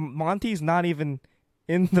world where Monty's not even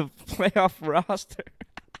in the playoff roster.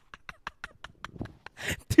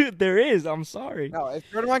 Dude, there is. I'm sorry. No, if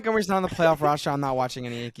Jordan Montgomery's not on the playoff roster, I'm not watching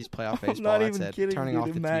any Yankees playoff baseball. I'm not That's even it. kidding, Turning dude. off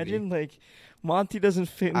the Imagine, TV. like, Monty doesn't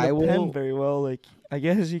fit in I the will- pen very well. Like, I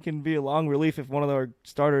guess he can be a long relief if one of our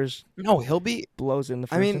starters No, he'll be. blows in the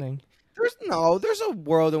first I mean, inning. There's a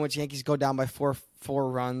world in which Yankees go down by four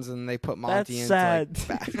runs and they put Monty in. That's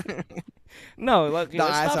Like, No, look, No,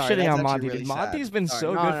 let's stop sorry, shitting that's on actually Monty. really dude. sad. Monty's been Sorry.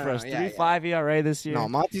 so No, good no, for no, us. yeah, 3.5 ERA this year. no,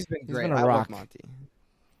 Monty's been He's great. been a I rock. love Monty.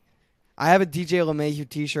 I have a DJ LeMahieu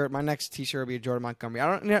T-shirt. My next T-shirt will be a Jordan Montgomery. I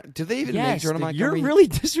don't. know. Do they even make Yes, Jordan dude, you're Montgomery? really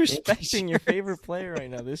disrespecting your favorite player right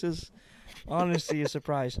now. This is honestly a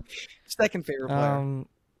surprise. Second favorite player.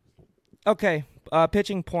 Okay,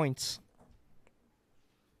 pitching points.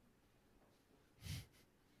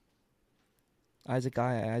 Isaac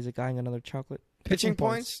Guy, another chocolate. Pitching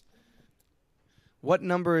points. What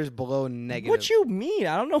number is below negative? What you mean?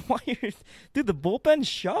 I don't know why you're... Dude, the bullpen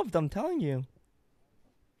shoved, I'm telling you.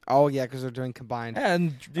 Oh yeah, because they're doing combined.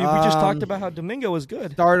 And dude, we just talked about how Domingo was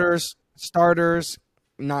good. Starters,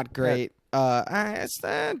 not great.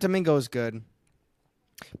 Domingo's good,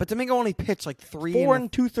 but Domingo only pitched like 4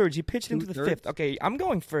 2/3. He pitched into the 2/3? fifth. Okay, I'm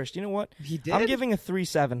going first. You know what? He did. I'm giving a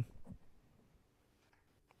 3.7.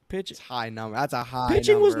 It's high number. That's a high.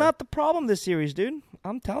 Pitching was number. not the problem this series, dude.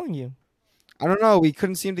 I'm telling you. I don't know. We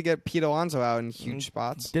couldn't seem to get Pete Alonso out in huge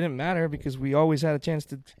spots. Didn't matter because we always had a chance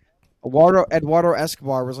to. Eduardo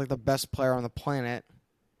Escobar was like the best player on the planet.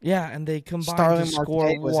 Yeah, and they combined Starling to score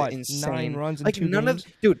Marte was what insane. 9 runs in like 2 none games.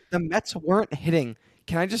 dude. The Mets weren't hitting.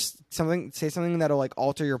 Can I just say something that'll like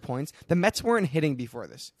alter your points? The Mets weren't hitting before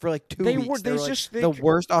this for like 2 weeks. They were like the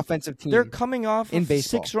worst offensive team. They're coming off in of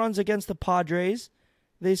baseball. 6 runs against the Padres.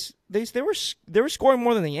 They were scoring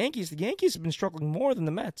more than the Yankees. The Yankees have been struggling more than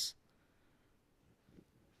the Mets.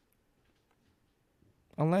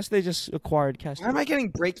 Unless they just acquired Castillo. Why am I getting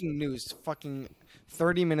breaking news? Fucking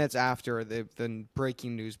 30 minutes after the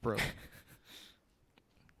breaking news broke.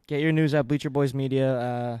 Get your news at Bleacher Boys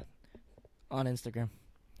Media on Instagram.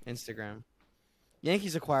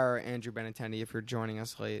 Yankees acquire Andrew Benintendi if you're joining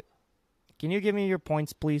us late. Can you give me your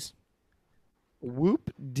points, please?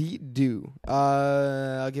 Whoop dee doo.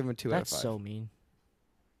 I'll give him a 2 out of 5. That's so mean.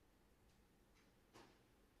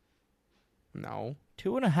 No.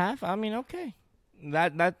 2.5? I mean, okay.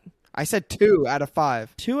 That I said 2 out of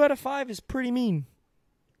 5. 2 out of 5 is pretty mean.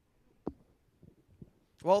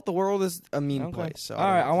 Well, the world is a mean Okay. place. So All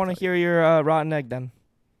right, I want to hear your rotten egg then.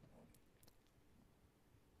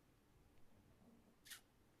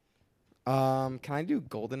 Can I do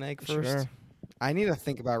golden egg first? Sure. I need to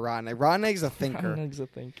think about rotten egg. Rotten egg's a thinker. Rotten egg's a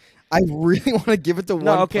thing. I really want to give it to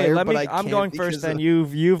one player, but I I'm can't going first. because Then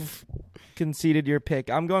you've conceded your pick.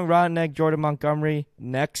 I'm going rotten egg. Jordan Montgomery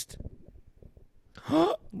next.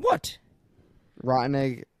 What? Rotten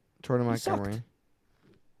egg. Jordan He sucked. Montgomery.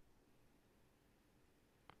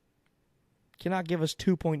 Cannot give us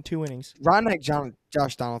 2.2 innings. Rotten egg.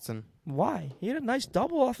 Josh Donaldson. Why? He had a nice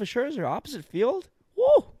double off of Scherzer, opposite field.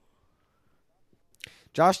 Woo!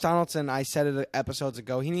 Josh Donaldson. I said it episodes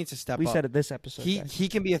ago. He needs to step We up. said it this episode. guys. He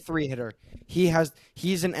can be a 3 hitter.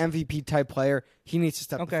 He's an MVP type player. He needs to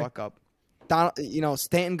step the fuck up.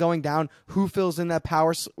 Stanton going down. Who fills in that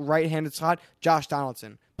power right-handed slot? Josh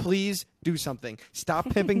Donaldson. Please do something. Stop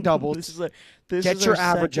pimping doubles. Get your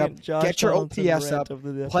average up. Get your OPS up.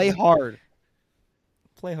 Play hard.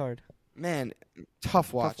 Play hard. Man,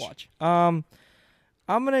 tough watch. Tough watch. I'm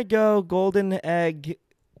gonna go golden egg.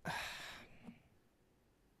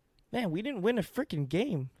 Man, we didn't win a freaking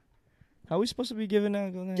game. How are we supposed to be giving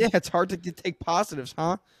out golden egg? Yeah, it's hard to take positives,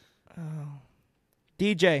 huh?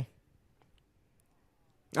 DJ.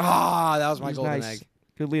 Ah, that was my He's golden nice. egg.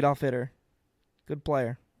 Good leadoff hitter. Good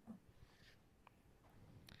player.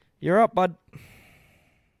 You're up, bud.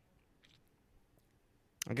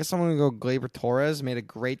 I guess I'm going to go Gleyber Torres. Made a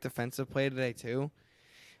great defensive play today, too.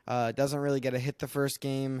 Doesn't really get a hit the first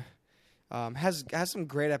game. Has some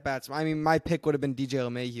great at-bats. I mean, my pick would have been DJ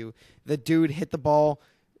LeMahieu. The dude hit the ball,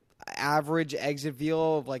 average exit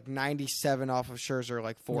velo of like 97 off of Scherzer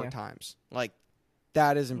like 4 times. Like,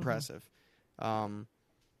 that is impressive.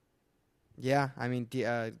 Yeah, I mean,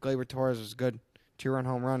 Gleyber Torres was good. 2-run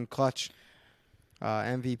home run, clutch.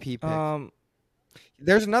 MVP pick.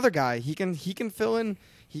 There's another guy. He can fill in.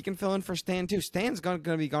 He can fill in for Stan too. Stan's going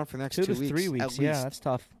to be gone for the next 2 2 to weeks. 3 weeks. At Yeah, least. that's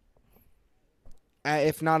tough.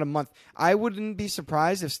 If not a month. I wouldn't be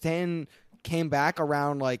surprised if Stan came back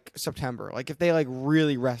around like September. Like if they like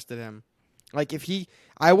really rested him. Like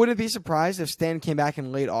I wouldn't be surprised if Stan came back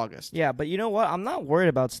in late August. Yeah, but you know what? I'm not worried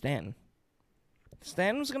about Stanton.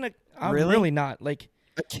 Stanton's gonna. I'm Really? really not. Like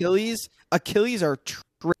Achilles are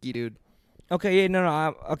tricky, dude. Okay, yeah,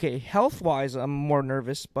 no. Okay, health wise, I'm more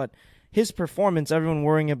nervous, but his performance. Everyone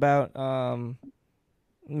worrying about Well,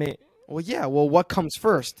 yeah. Well, what comes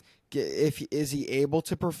first? Is he able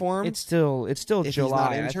to perform? It's still If he's not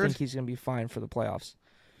July. I injured? think he's going to be fine for the playoffs.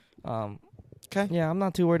 Okay. Yeah, I'm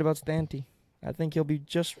not too worried about Stanty. I think he'll be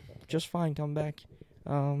just fine coming back.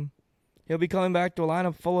 He'll be coming back to a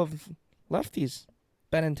lineup full of lefties: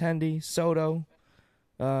 Benintendi, Soto,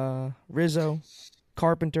 Rizzo,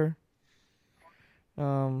 Carpenter.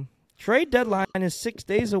 Trade deadline is 6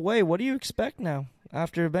 days away. What do you expect now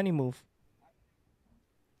after a Benny move?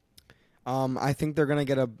 I think they're gonna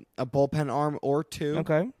get a bullpen arm or two.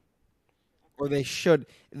 Okay. Or they should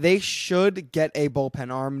get a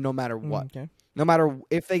bullpen arm no matter what. Okay. No matter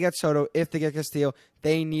if they get Soto, if they get Castillo,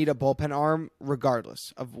 they need a bullpen arm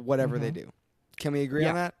regardless of whatever they do. Can we agree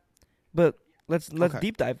on that? But let's Okay.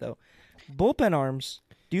 deep dive though. Bullpen arms.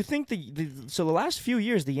 Do you think the last few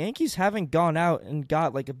years the Yankees haven't gone out and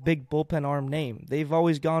got like a big bullpen arm name? They've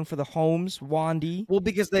always gone for the Holmes, Wandy. Well,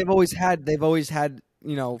 because they've always had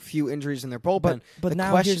few injuries in their bullpen. But the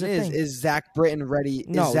now question here's the thing. is Zach Britton ready?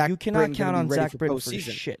 No, is Zach you cannot Britton count gonna on be ready Zach Britton for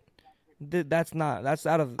postseason? shit. That's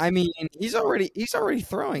out of. I mean, he's already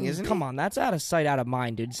throwing, isn't he? Come on, that's out of sight, out of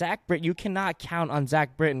mind, dude. Zach Britton, you cannot count on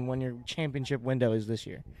Zach Britton when your championship window is this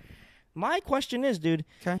year. My question is, dude,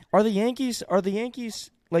 Okay. are the Yankees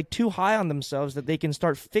like too high on themselves that they can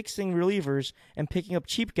start fixing relievers and picking up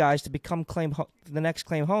cheap guys to become the next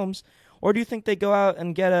Claim Holmes, or do you think they go out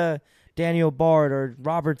and get a Daniel Bard or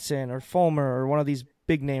Robertson or Fulmer or one of these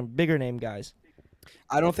bigger name guys?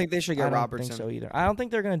 I don't think they should get I don't Robertson. think so either. I don't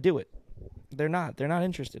think they're going to do it. They're not. They're not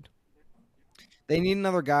interested. They need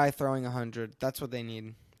another guy throwing 100. That's what they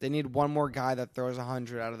need. They need one more guy that throws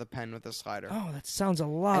 100 out of the pen with a slider. Oh, that sounds a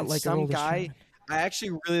lot And like some Aroldis guy. Chapman. I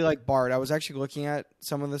actually really like Bard. I was actually looking at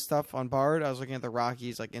some of the stuff on Bard. I was looking at the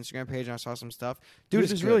Rockies Instagram page and I saw some stuff. Dude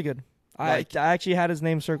is is really good. I actually had his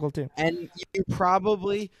name circled too. And you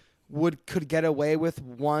probably could get away with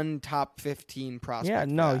one top 15 prospect. Yeah, for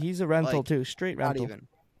no, that. he's a rental Like, too, straight Not rental. even.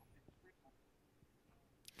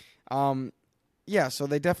 Yeah, so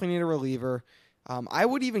they definitely need a reliever. I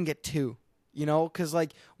would even get two, because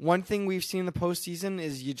one thing we've seen in the postseason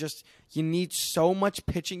is you need so much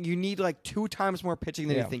pitching. You need 2 times more pitching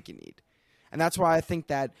than you think you need. And that's why I think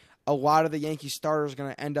that a lot of the Yankee starters are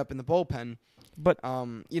going to end up in the bullpen. But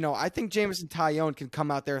I think Jameson Taillon can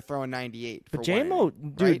come out there throwing 98. But for one JMO,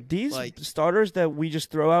 inning, dude, right? these starters that we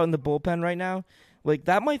just throw out in the bullpen right now,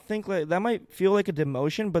 that might feel like a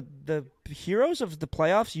demotion. But the heroes of the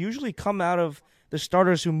playoffs usually come out of the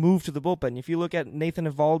starters who move to the bullpen. If you look at Nathan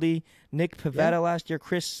Eovaldi, Nick Pivetta last year,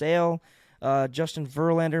 Chris Sale, Justin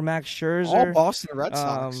Verlander, Max Scherzer. All Boston Red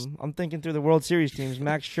Sox. I'm thinking through the World Series teams.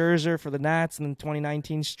 Max Scherzer for the Nats in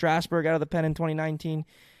 2019. Strasburg out of the pen in 2019.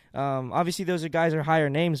 Obviously, those guys are higher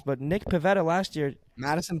names, but Nick Pivetta last year,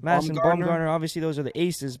 Madison Bumgarner, obviously those are the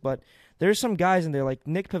aces, but there's some guys in there, like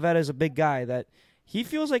Nick Pivetta is a big guy that he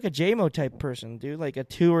feels like a JMO type person, dude, like a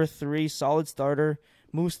 2 or 3 solid starter,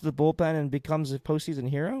 moves to the bullpen and becomes a postseason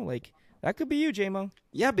hero. That could be you, JMO.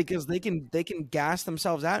 Yeah, because they can gas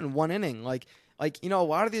themselves out in one inning. A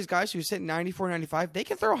lot of these guys who sit 94, 95, they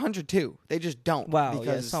can throw 100 too. They just don't. Wow,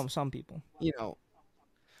 because, some people.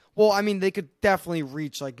 Well, I mean, they could definitely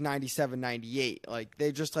reach 97, 98.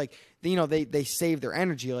 They just they save their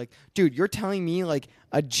energy. Dude, you're telling me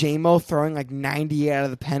a JMO throwing 98 out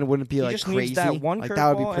of the pen wouldn't be He just crazy? needs that one that would be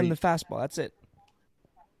curveball pretty. and the fastball. That's it.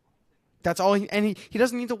 That's all, he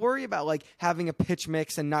doesn't need to worry about having a pitch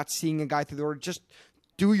mix and not seeing a guy through the order. Just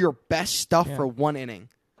do your best stuff for one inning.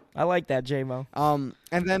 I like that, JMO.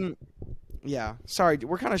 And then, yeah, sorry,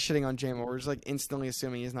 we're kind of shitting on JMO. We're just instantly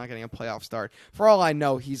assuming he's not getting a playoff start. For all I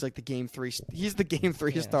know, he's the game 3. He's the game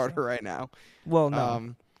 3 starter right now. Well,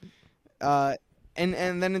 no.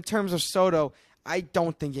 And then in terms of Soto, I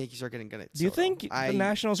don't think Yankees are getting good at Soto. Do you think the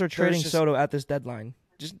Nationals are trading Soto at this deadline?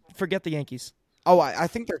 Just forget the Yankees. Oh, I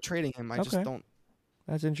think they're trading him. I just don't.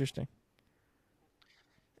 That's interesting.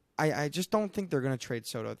 I just don't think they're going to trade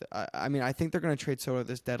Soto. I mean, I think they're going to trade Soto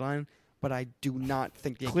this dedeadline, but I do not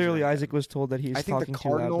think the Yankees Clearly, are Isaac was told that he's I think talking the too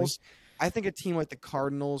loudly. Cardinals. I think a team like the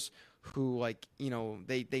Cardinals, who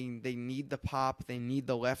they need the pop, they need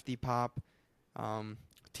the lefty pop. A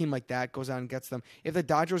team like that goes out and gets them. If the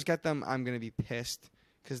Dodgers get them, I'm going to be pissed.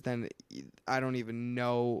 Because then I don't even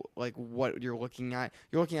know what you're looking at.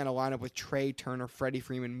 You're looking at a lineup with Trey Turner, Freddie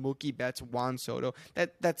Freeman, Mookie Betts, Juan Soto.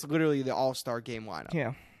 That's literally the All-Star game lineup.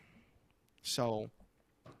 Yeah. So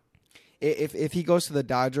if he goes to the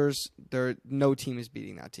Dodgers, no team is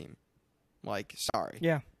beating that team. Sorry.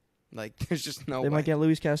 Yeah. There's just no way. They might get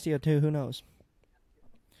Luis Castillo too. Who knows?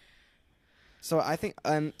 So I think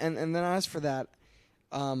and then as for that,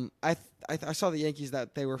 I saw the Yankees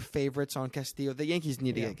that they were favorites on Castillo. The Yankees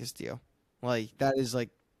need to get Castillo. Like that is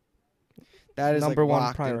Number one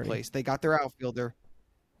locked priority. in place. They got their outfielder,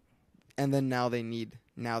 and then now they need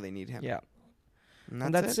him. Yeah,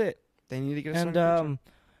 and that's it. They need to get a And starting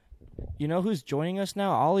pitcher. you know who's joining us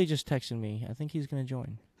now? Ollie just texted me. I think he's gonna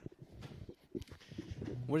join.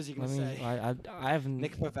 What is he gonna say? I haven't.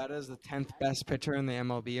 Nick Pivetta is the 10th best pitcher in the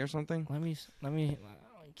MLB or something. Let me.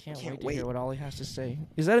 I can't wait to wait. hear what Ollie has to say.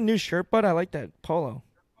 Is that a new shirt, bud? I like that polo.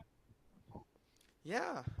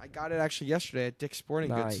 Yeah, I got it actually yesterday at Dick's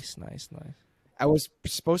Sporting Goods. Nice. I was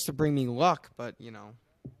supposed to bring me luck, but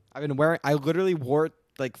I've been wearing. I literally wore it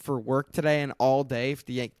like for work today and all day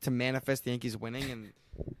to manifest the Yankees winning, and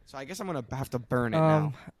so I guess I'm gonna have to burn it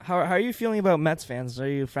now. How are you feeling about Mets fans? Are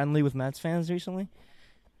you friendly with Mets fans recently?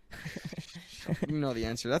 You know the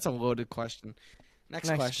answer. That's a loaded question. Next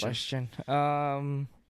question.